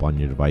pop up on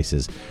your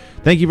devices.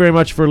 Thank you very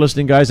much for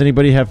listening, guys.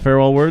 Anybody have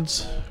farewell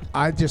words?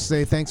 I just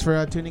say thanks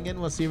for tuning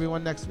in. We'll see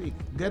everyone next week.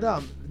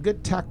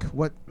 Good tech.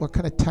 What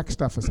kind of tech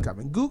stuff is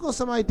coming? Google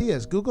some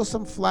ideas. Google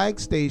some flag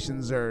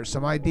stations or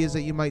some ideas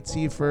that you might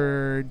see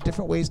for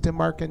different ways to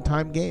mark and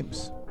time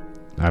games.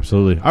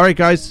 Absolutely. All right,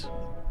 guys.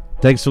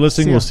 Thanks for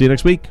listening. See ya. We'll see you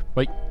next week.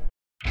 Bye.